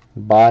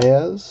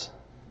 Baez.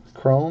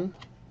 Chrome.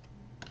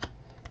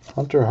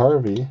 Hunter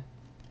Harvey.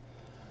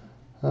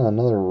 Oh,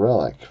 another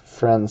relic.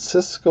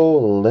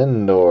 Francisco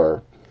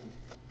Lindor.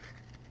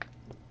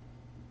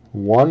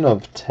 1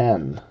 of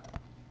 10.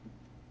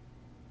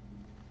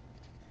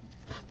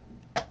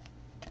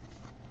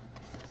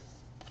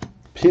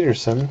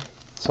 Peterson.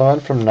 So I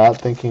went from not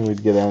thinking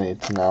we'd get any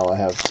to now I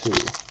have 2.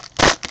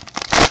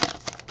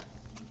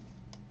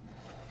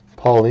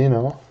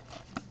 Paulino.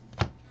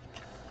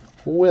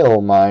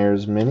 Will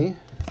Myers mini.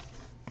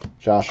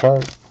 Josh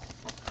Hart.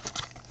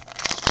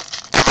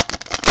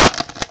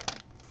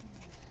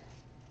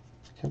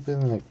 Can't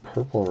believe they make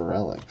purple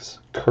relics.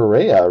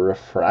 Correa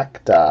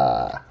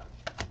refracta.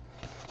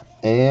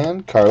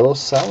 And Carlos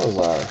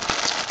Salazar.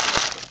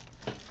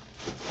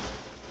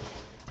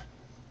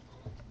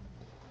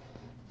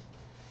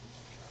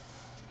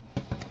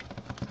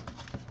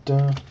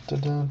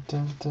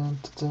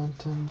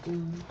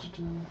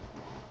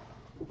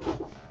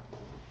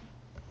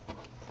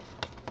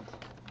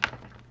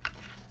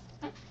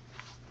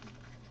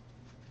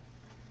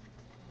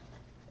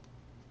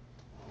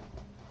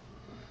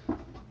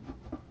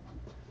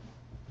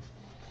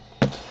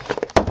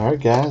 Alright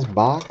guys,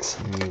 box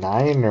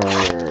niner.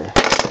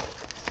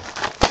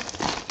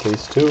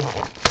 Case 2.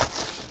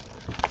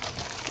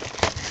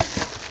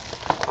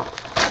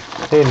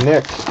 Hey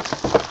Nick.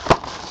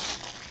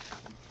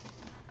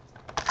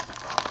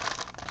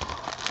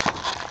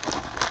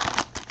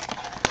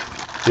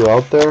 You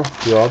out there?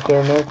 You out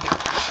there, Nick?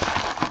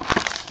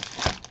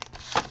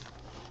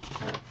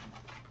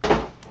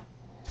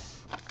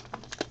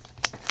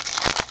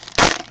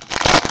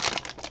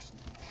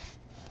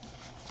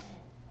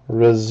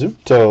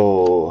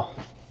 Rizzuto.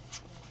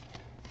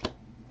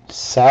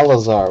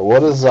 Salazar. What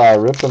does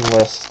Rip and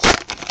List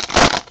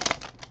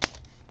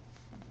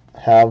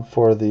have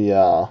for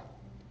the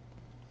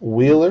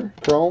Wheeler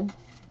Chrome?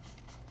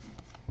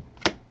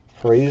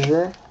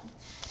 Frazier.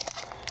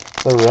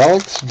 The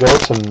relics go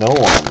to no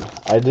one.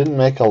 I didn't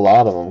make a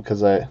lot of them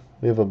because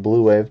we have a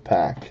Blue Wave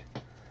pack.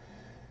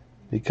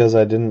 Because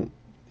I didn't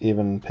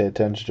even pay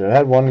attention to it. I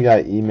had one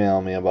guy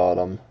email me about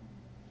them.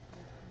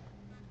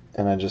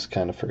 And I just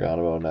kind of forgot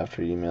about it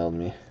after he emailed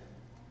me.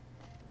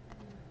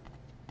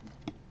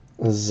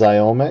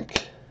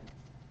 Zyomic.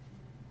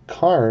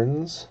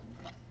 Carnes.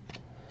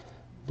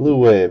 Blue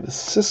Wave.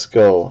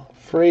 Cisco.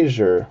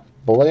 Frazier.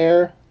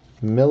 Blair.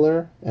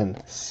 Miller. And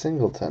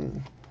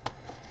Singleton.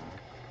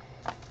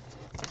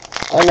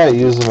 I might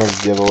use them as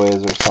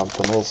giveaways or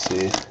something. We'll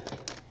see.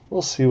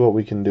 We'll see what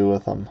we can do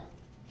with them.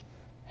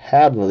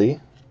 Hadley.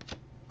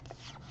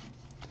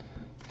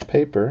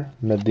 Paper.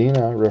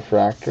 Medina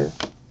Refractor.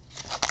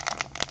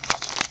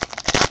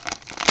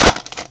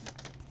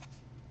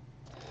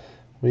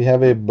 We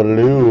have a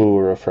blue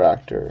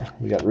refractor.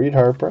 We got Reed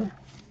Harper.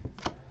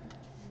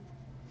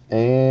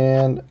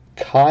 And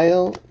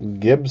Kyle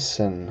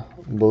Gibson.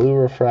 Blue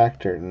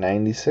refractor.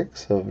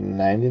 96 of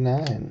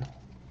 99.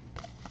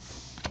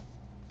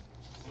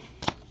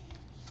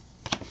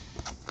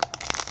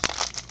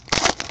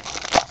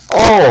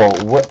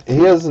 Oh, what? He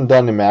hasn't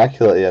done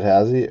Immaculate yet,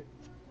 has he?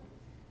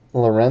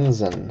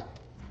 Lorenzen.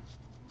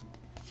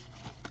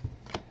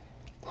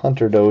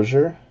 Hunter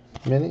Dozier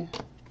mini.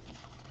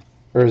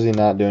 Or is he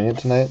not doing it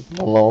tonight?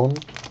 Malone?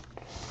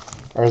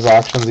 Or is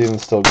auctions even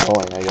still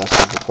going, I guess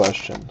is the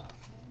question.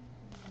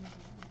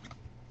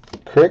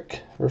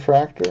 Crick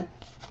refractor.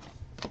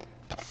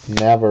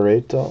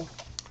 Navarreto.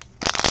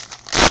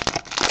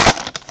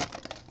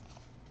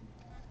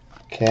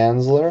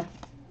 Kanzler.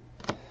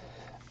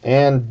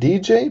 And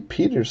DJ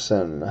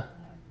Peterson.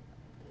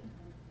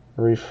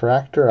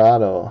 Refractor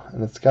auto.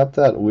 And it's got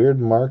that weird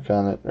mark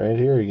on it right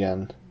here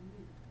again.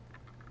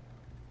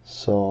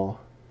 So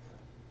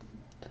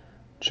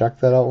check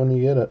that out when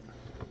you get it.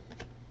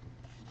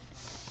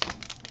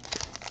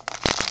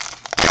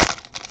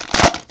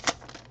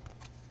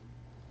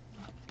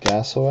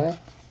 Gasaway.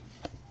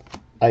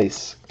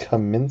 Ice.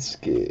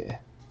 Kaminsky.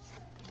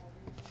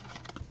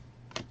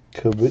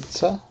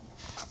 Kubica.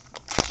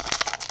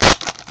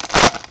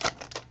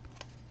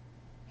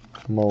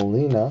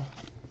 Molina.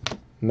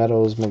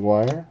 Meadows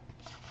McGuire.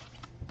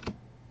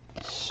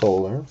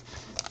 Solar.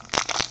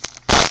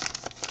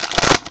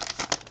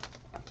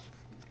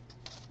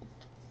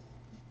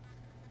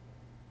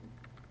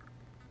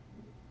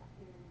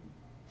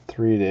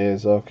 Three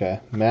days, okay.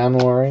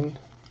 Manwaring.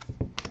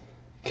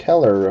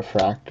 Keller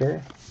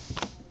refractor.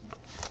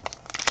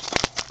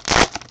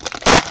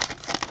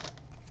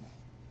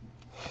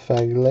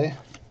 Fegley.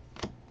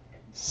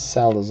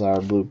 Salazar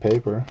blue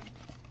paper.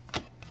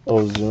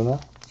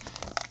 Ozuna.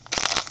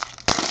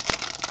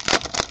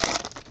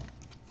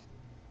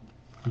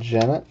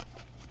 Janet.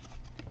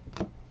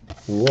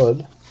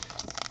 Wood.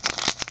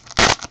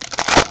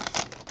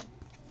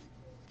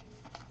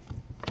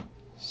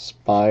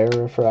 Spire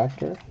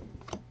refractor.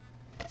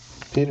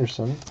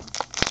 Peterson.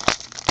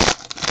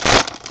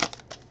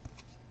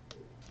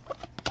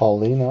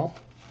 Paulino.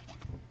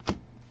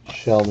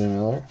 Shelby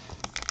Miller.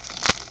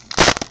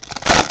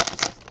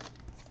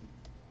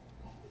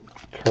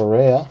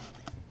 Correa.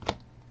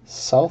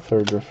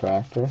 Southard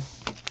refractor.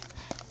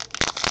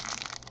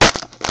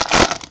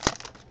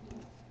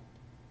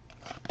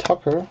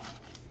 Tucker.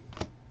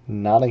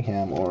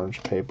 Nottingham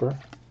orange paper.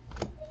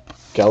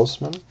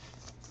 Gaussman.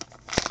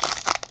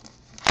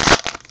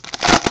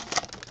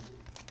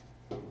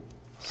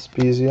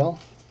 Spezial.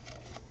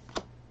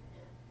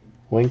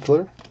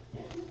 Winkler.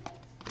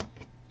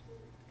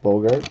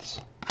 Bogarts.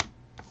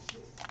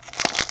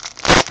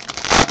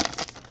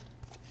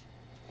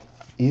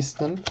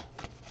 Easton.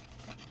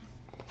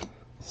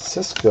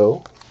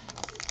 Cisco.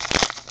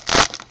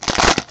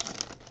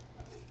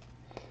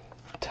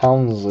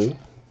 Townsley.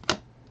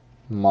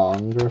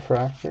 Mond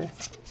refractor.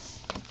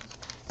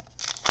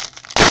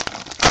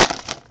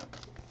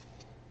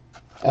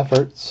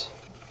 Efforts.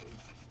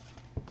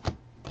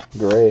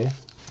 Gray.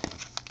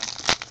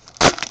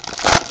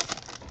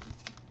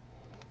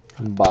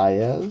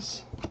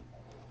 Baez.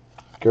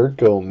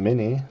 Gurko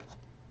Mini.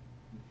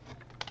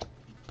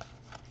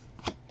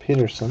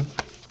 Peterson.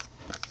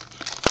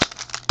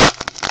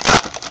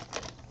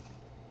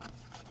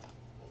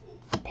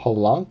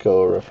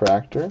 Polanco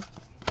refractor.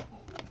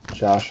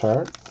 Josh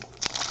Hart.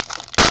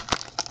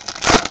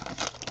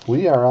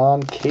 We are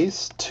on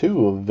case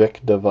 2 of Vic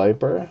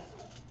DeViper.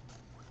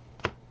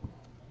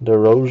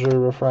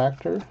 DeRozier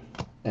refractor.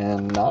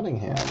 And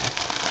Nottingham.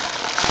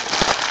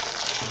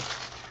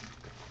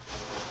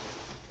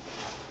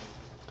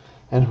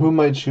 And who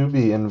might you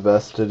be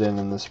invested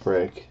in this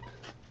break?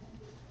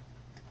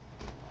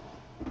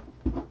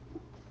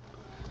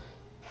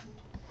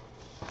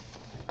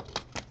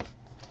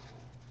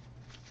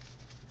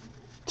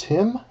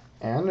 Tim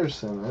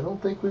Anderson. I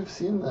don't think we've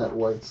seen that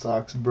White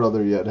Sox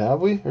brother yet, have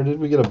we? Or did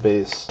we get a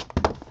base?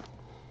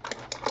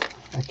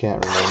 I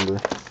can't remember.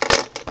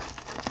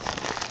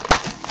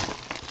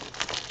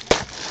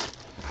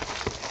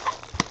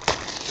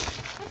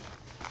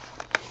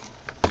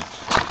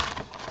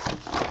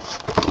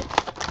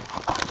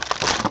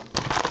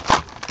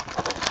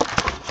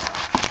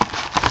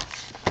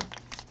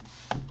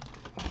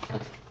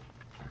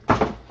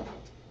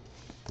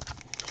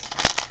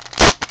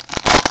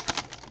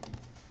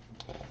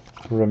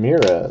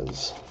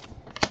 Ramirez,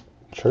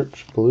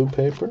 Church blue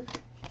paper,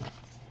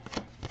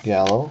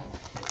 Gallo,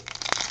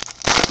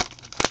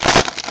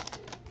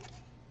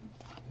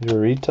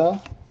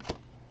 Ureta,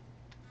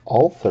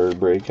 all third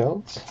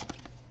breakouts,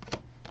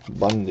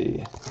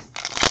 Bundy,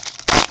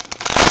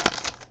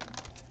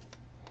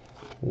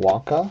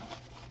 Waka,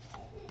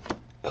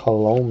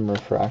 Colomb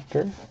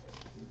refractor,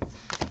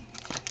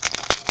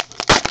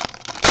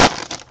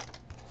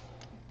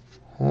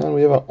 and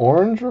we have an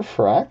orange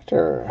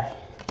refractor.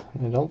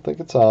 I don't think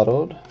it's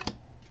autoed.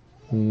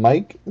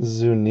 Mike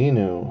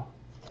Zunino.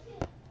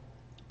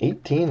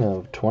 18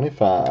 of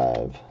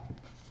 25.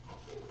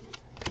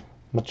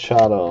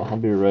 Machado. I'll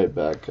be right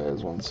back,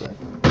 guys. 1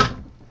 second.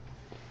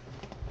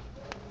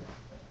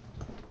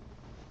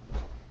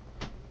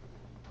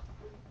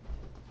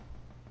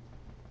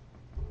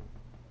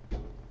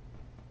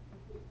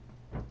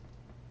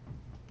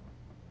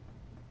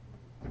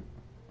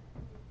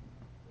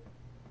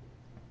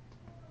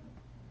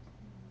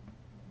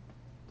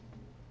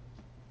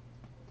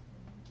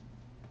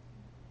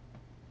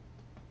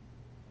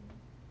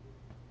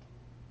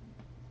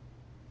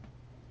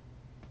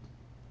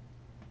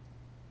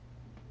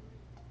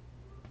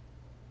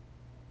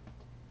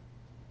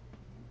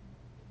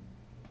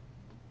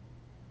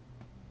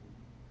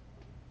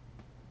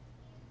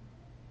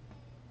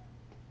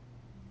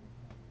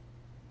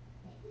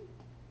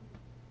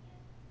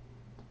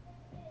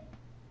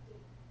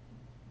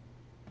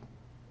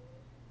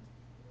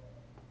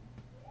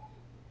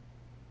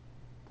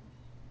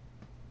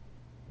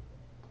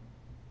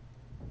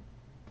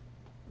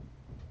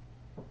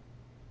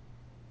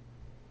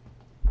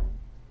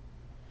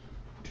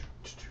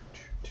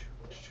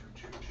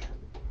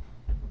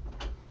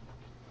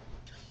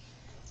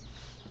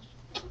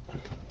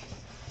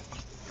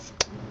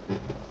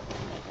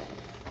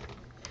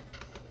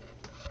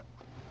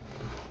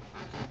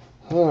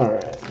 All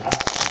right.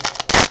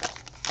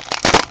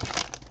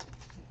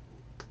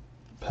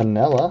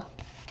 Panella,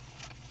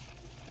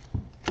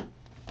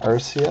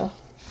 Arcia,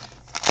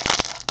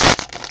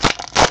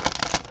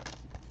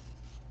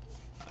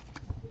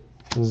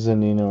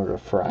 Zunino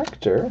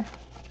refractor,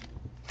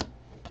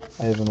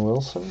 Ivan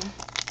Wilson,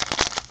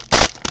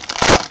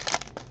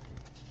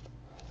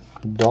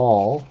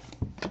 Dahl,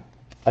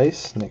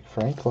 Ice Nick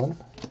Franklin,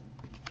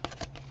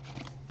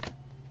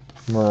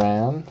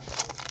 Moran,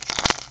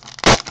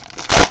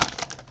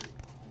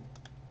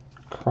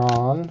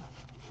 Cron,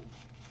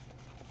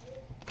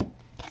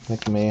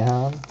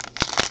 McMahon,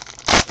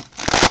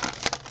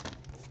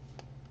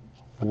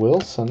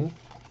 Wilson,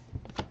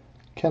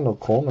 Kendall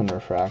Coleman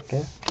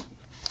refractor,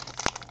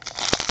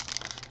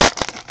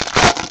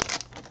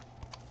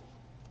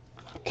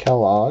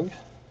 Kellogg,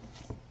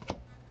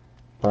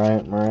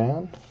 Bryant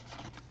Moran,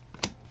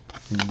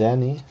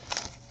 Denny,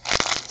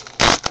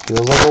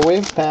 feels like a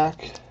wave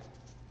pack,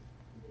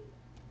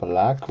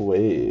 Black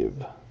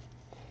Wave.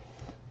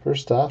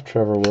 First off,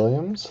 Trevor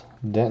Williams,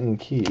 Denton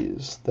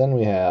Keys. Then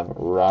we have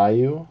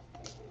Ryu,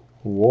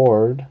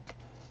 Ward,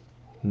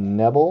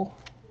 Nebel,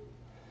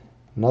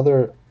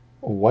 another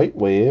White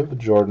Wave,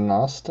 Jordan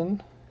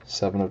Austin,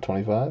 7 of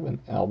 25, and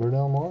Albert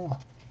Almora.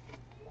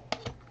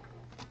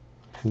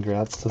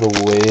 Congrats to the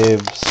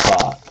wave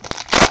spot.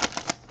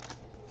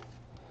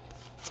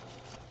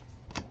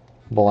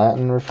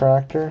 Blanton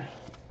refractor,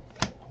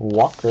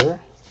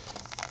 Walker,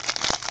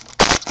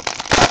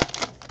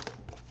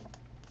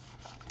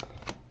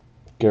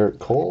 Garrett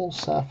Cole,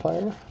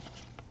 Sapphire,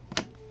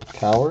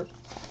 Cowart,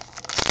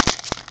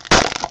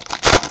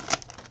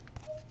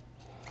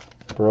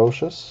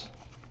 Brocious,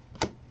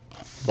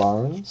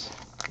 Barnes,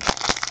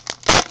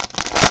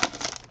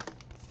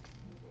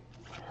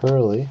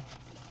 Hurley,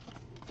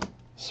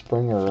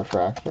 Springer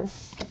refractor,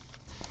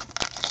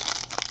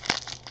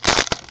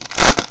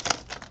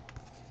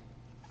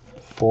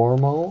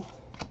 Formo,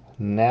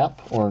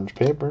 Knapp orange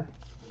paper,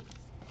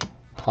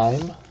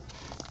 Heim,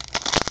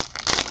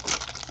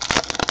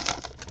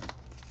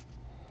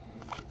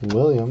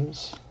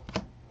 Williams,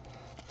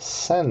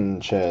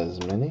 Sanchez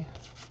mini,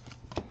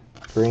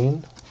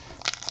 green,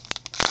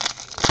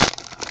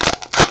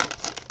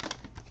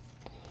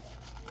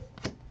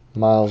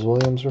 Miles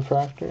Williams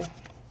refractor,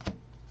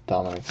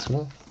 Dominic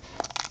Smith,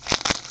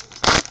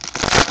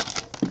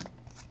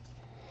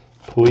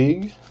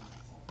 Puig,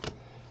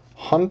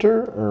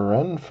 Hunter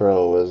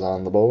Renfroe is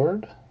on the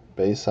board,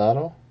 base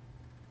auto.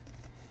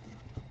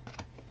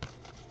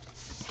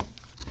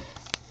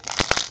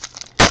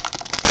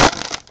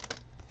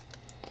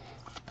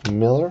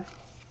 Miller,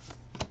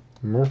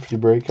 Murphy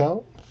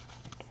breakout,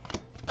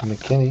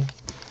 McKinney,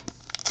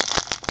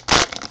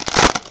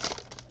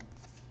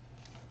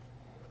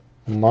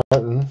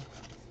 Martin,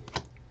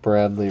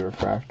 Bradley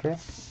refractor,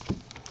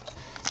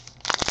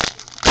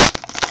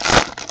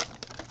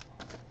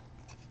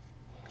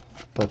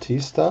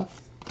 Batista,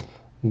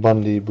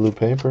 Bundy blue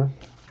paper,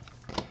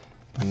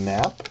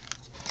 Knapp,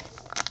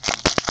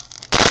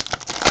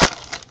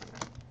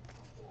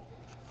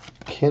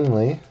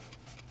 Kinley,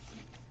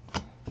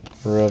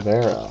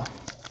 Rivera,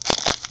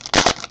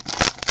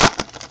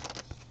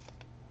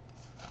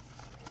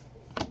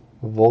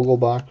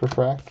 Vogelbach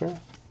refractor,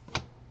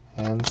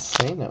 and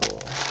Sano.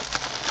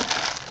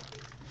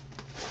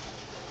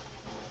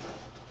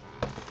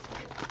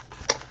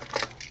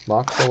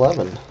 Box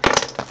 11,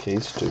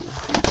 case 2.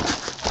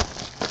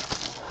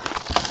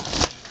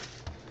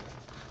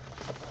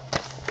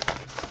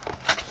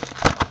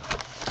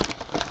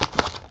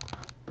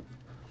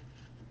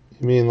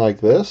 You mean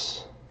like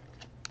this?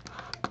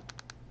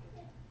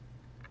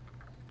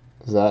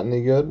 Is that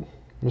any good,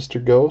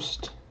 Mr.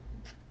 Ghost?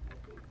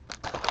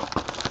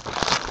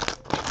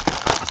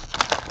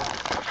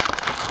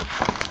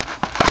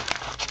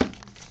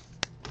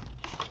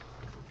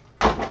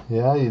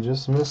 Yeah, you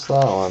just missed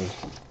that one.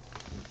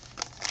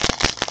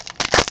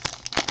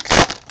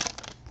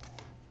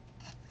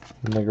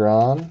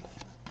 Negron,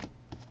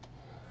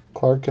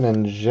 Clarkin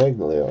and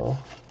Jeglio,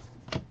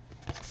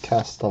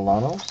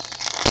 Castellanos,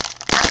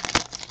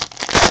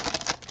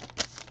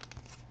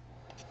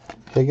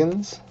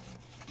 Higgins,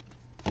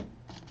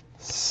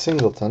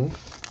 Singleton,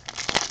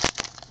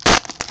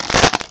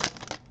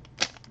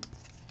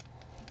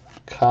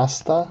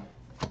 Costa,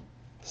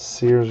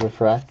 Sears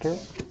refractor,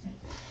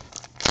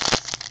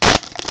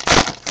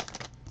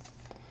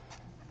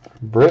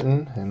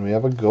 Britain, and we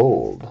have a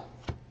gold.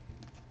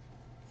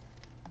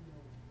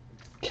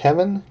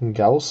 Kevin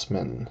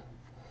Gaussman,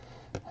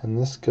 and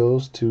this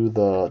goes to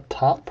the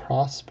top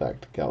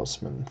prospect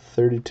Gaussman,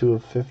 32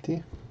 of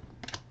 50.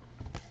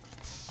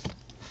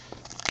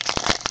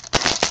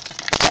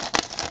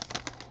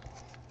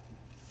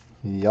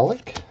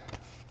 Yelich,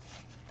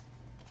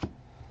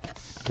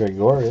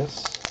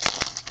 Gregorius,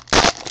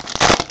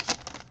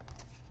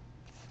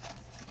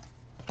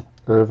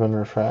 Irvin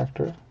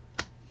refractor,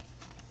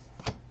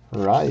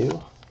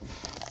 Ryu,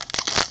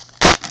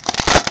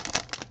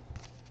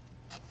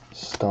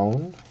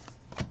 Stone,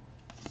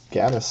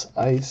 Gaddis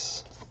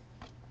Ice,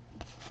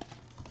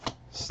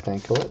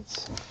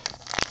 Stankiewicz,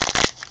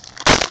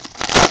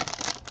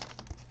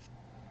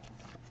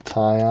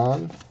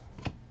 Tyon,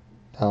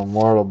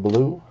 Elmora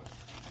Blue,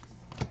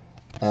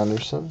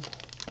 Anderson,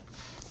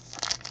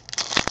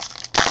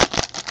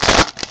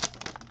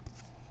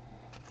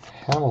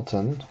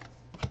 Hamilton,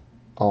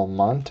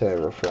 Almonte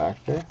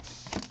refractor,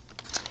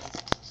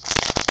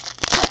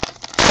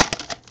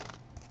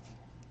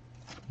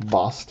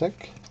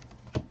 Bostic,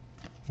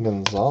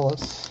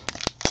 Gonzalez,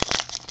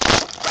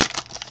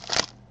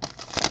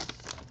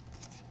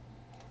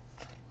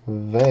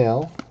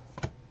 Vale,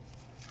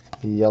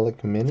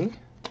 Yelich mini,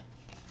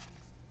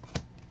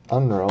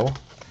 Unrow,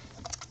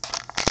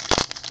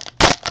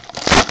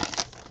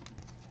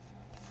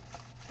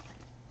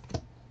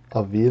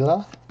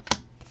 Avila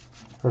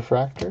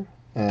refractor,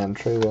 and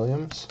Trey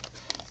Williams.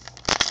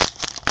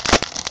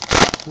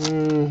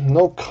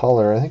 No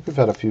color. I think we've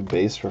had a few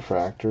base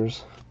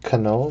refractors.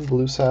 Cano,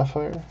 blue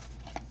sapphire,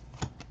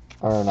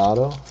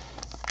 Arenado,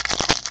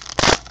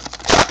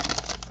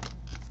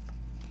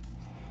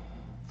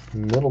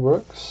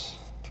 Middlebrooks,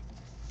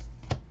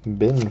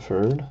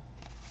 Binford,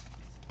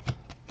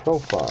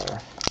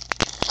 Profar,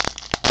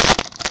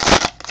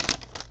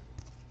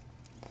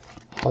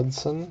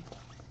 Hudson,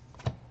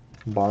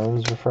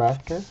 Barnes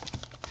refractor,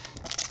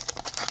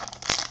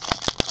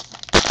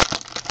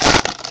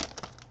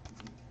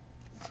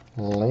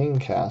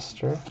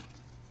 Lancaster,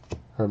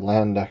 or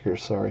Landecker,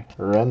 sorry,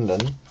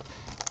 Rendon.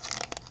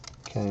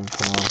 Can't even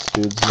pronounce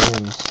dudes'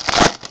 names.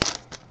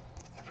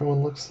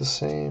 Everyone looks the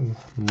same.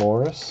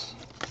 Morris,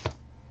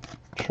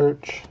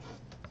 Church.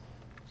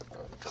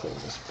 Clean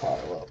this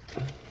pile up.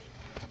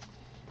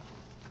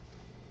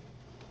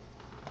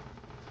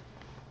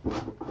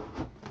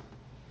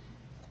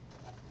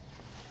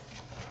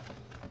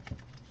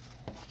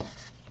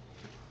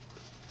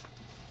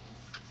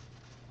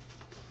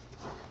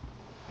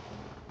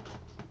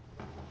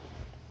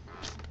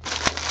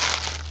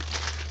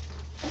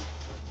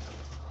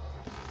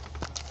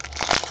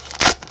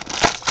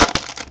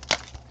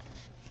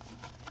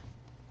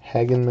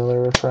 Hagen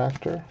Miller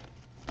refractor,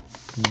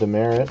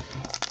 Demerit,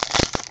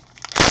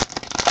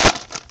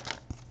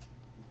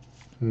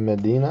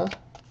 Medina,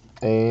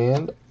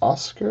 and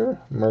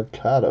Oscar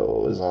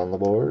Mercado is on the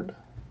board.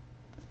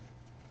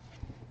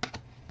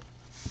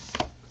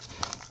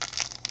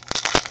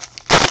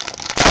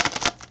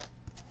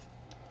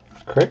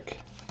 Crick,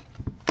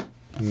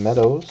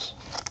 Meadows,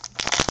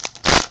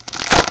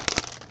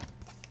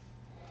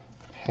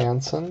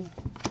 Hanson,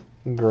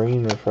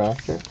 green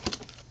refractor.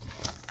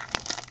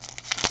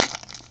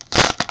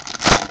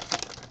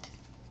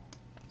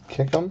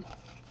 Kickham,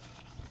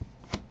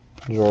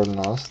 Jordan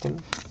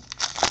Austin.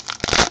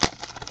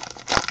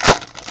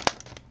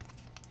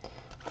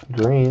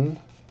 Green,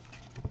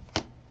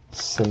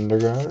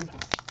 Syndergaard.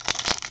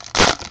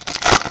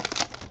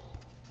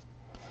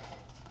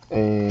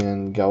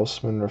 And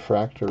Gaussman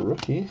refractor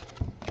rookie,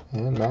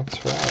 and Max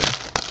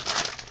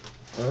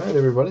Fried. Alright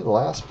everybody,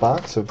 last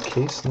box of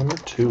case number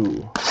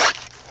 2.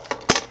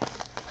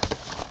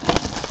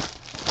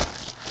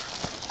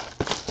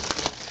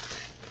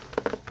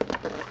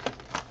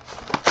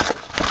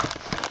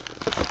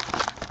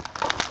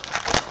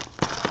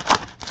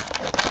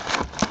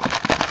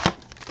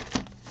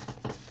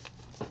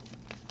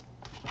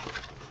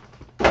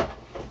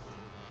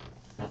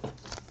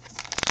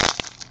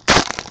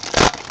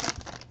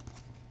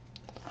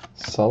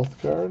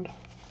 Southgard,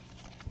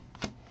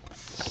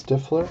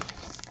 Stifler.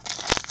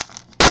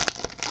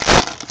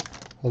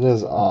 It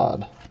is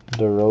odd.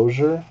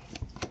 DeRozier,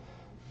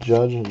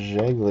 Judge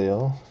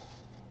Jaglio,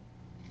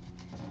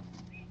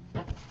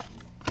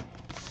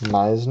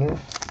 Meisner,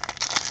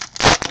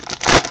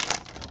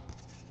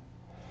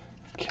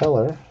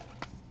 Keller,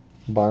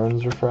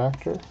 Barnes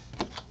refractor,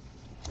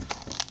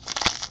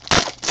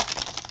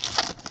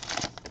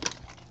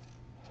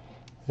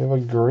 we have a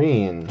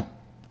green,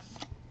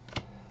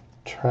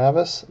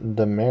 Travis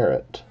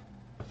Demerit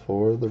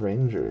for the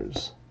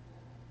Rangers.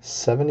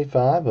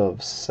 75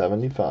 of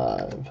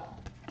 75.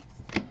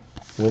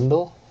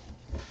 Wendell.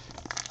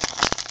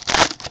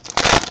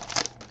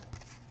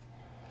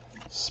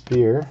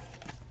 Spear.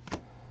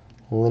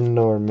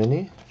 Lindor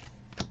Mini.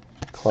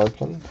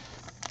 Clarkin.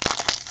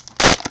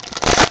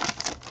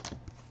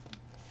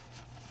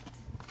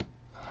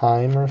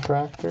 Heim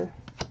refractor.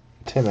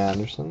 Tim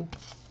Anderson.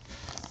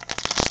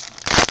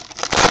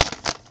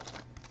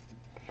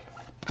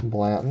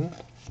 Blanton,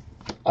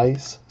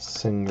 Ice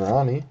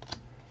Singrani,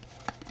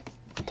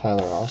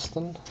 Tyler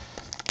Austin,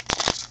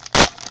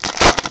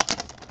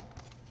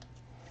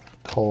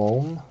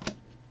 Colomb,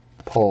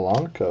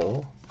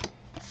 Polanco,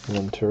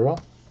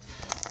 Ventura,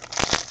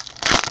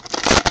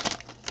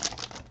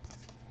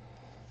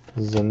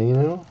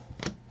 Zanino,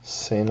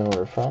 Sano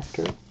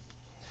refractor,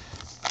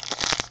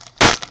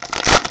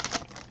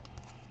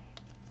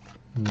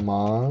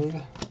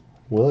 Mong,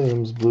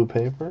 Williams blue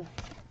paper,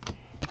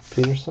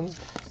 Peterson,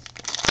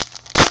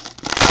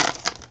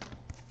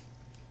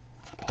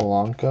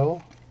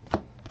 Polanco,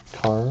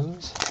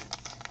 Carnes,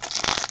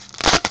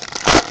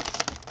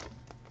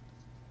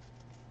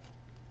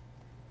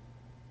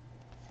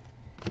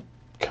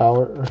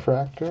 Cowart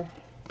refractor,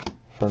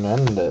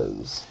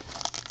 Fernandez,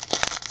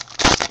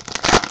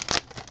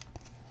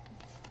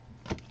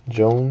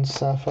 Jones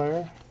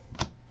sapphire,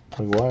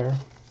 McGuire,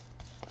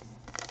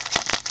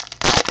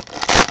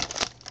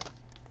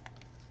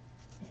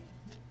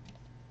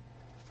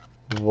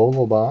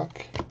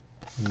 Vogelbach,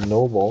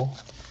 Noble.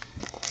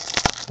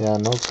 Yeah,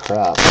 no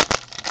crap.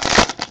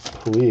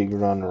 Puig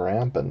run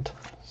rampant.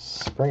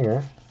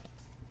 Springer.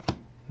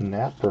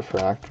 Knapp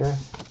refractor.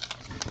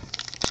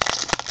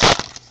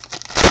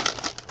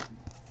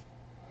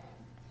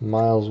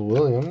 Miles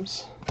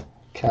Williams.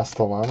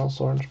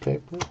 Castellanos orange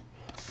paper.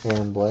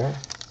 Aaron Blair.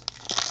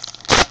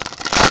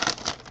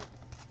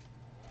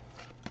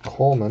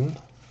 Coleman.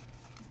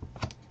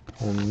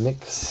 And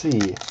Nick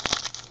C.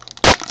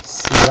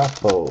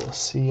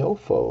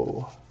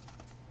 Ciofo.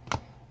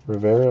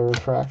 Rivera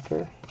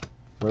refractor.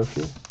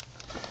 Murphy.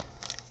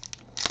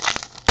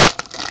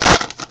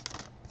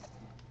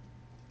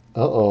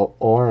 Uh-oh,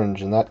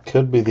 orange, and that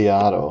could be the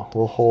auto.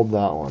 We'll hold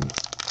that one.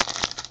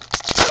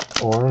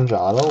 Orange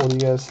auto, what do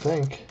you guys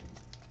think?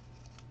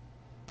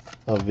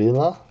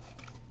 Avila.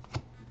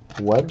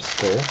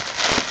 Webster.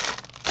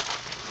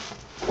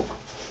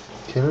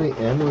 Can we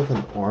end with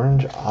an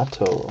orange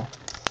auto?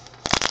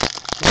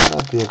 Wouldn't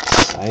that be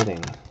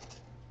exciting?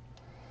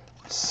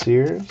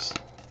 Sears.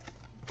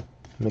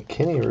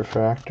 McKinney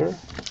refractor.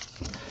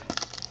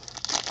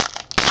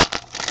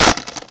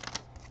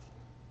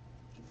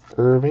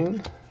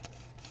 Irving.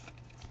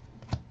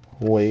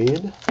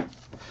 Wade.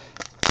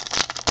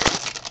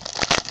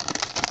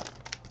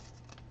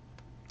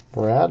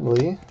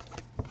 Bradley.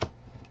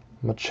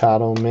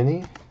 Machado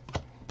Mini.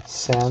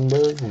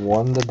 Sandberg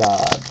 1 to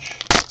Dodge.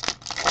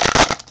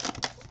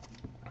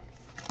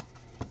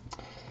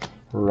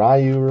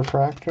 Ryu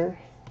refractor.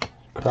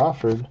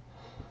 Crawford.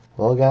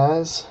 Well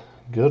guys,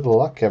 good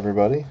luck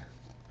everybody.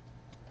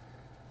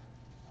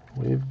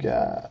 We've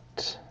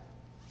got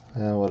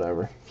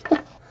whatever.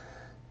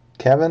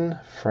 Kevin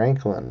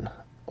Franklin,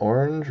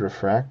 orange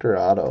refractor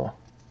auto.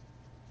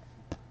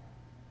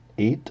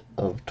 8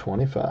 of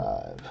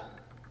 25.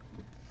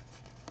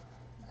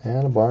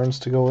 And a Barnes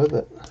to go with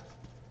it.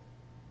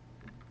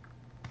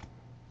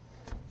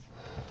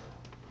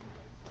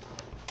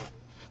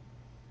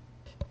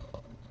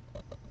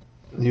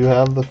 You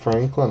have the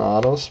Franklin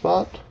auto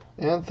spot,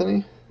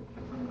 Anthony?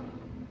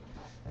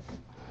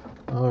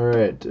 All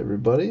right,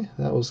 everybody.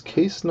 That was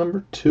case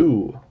number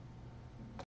 2.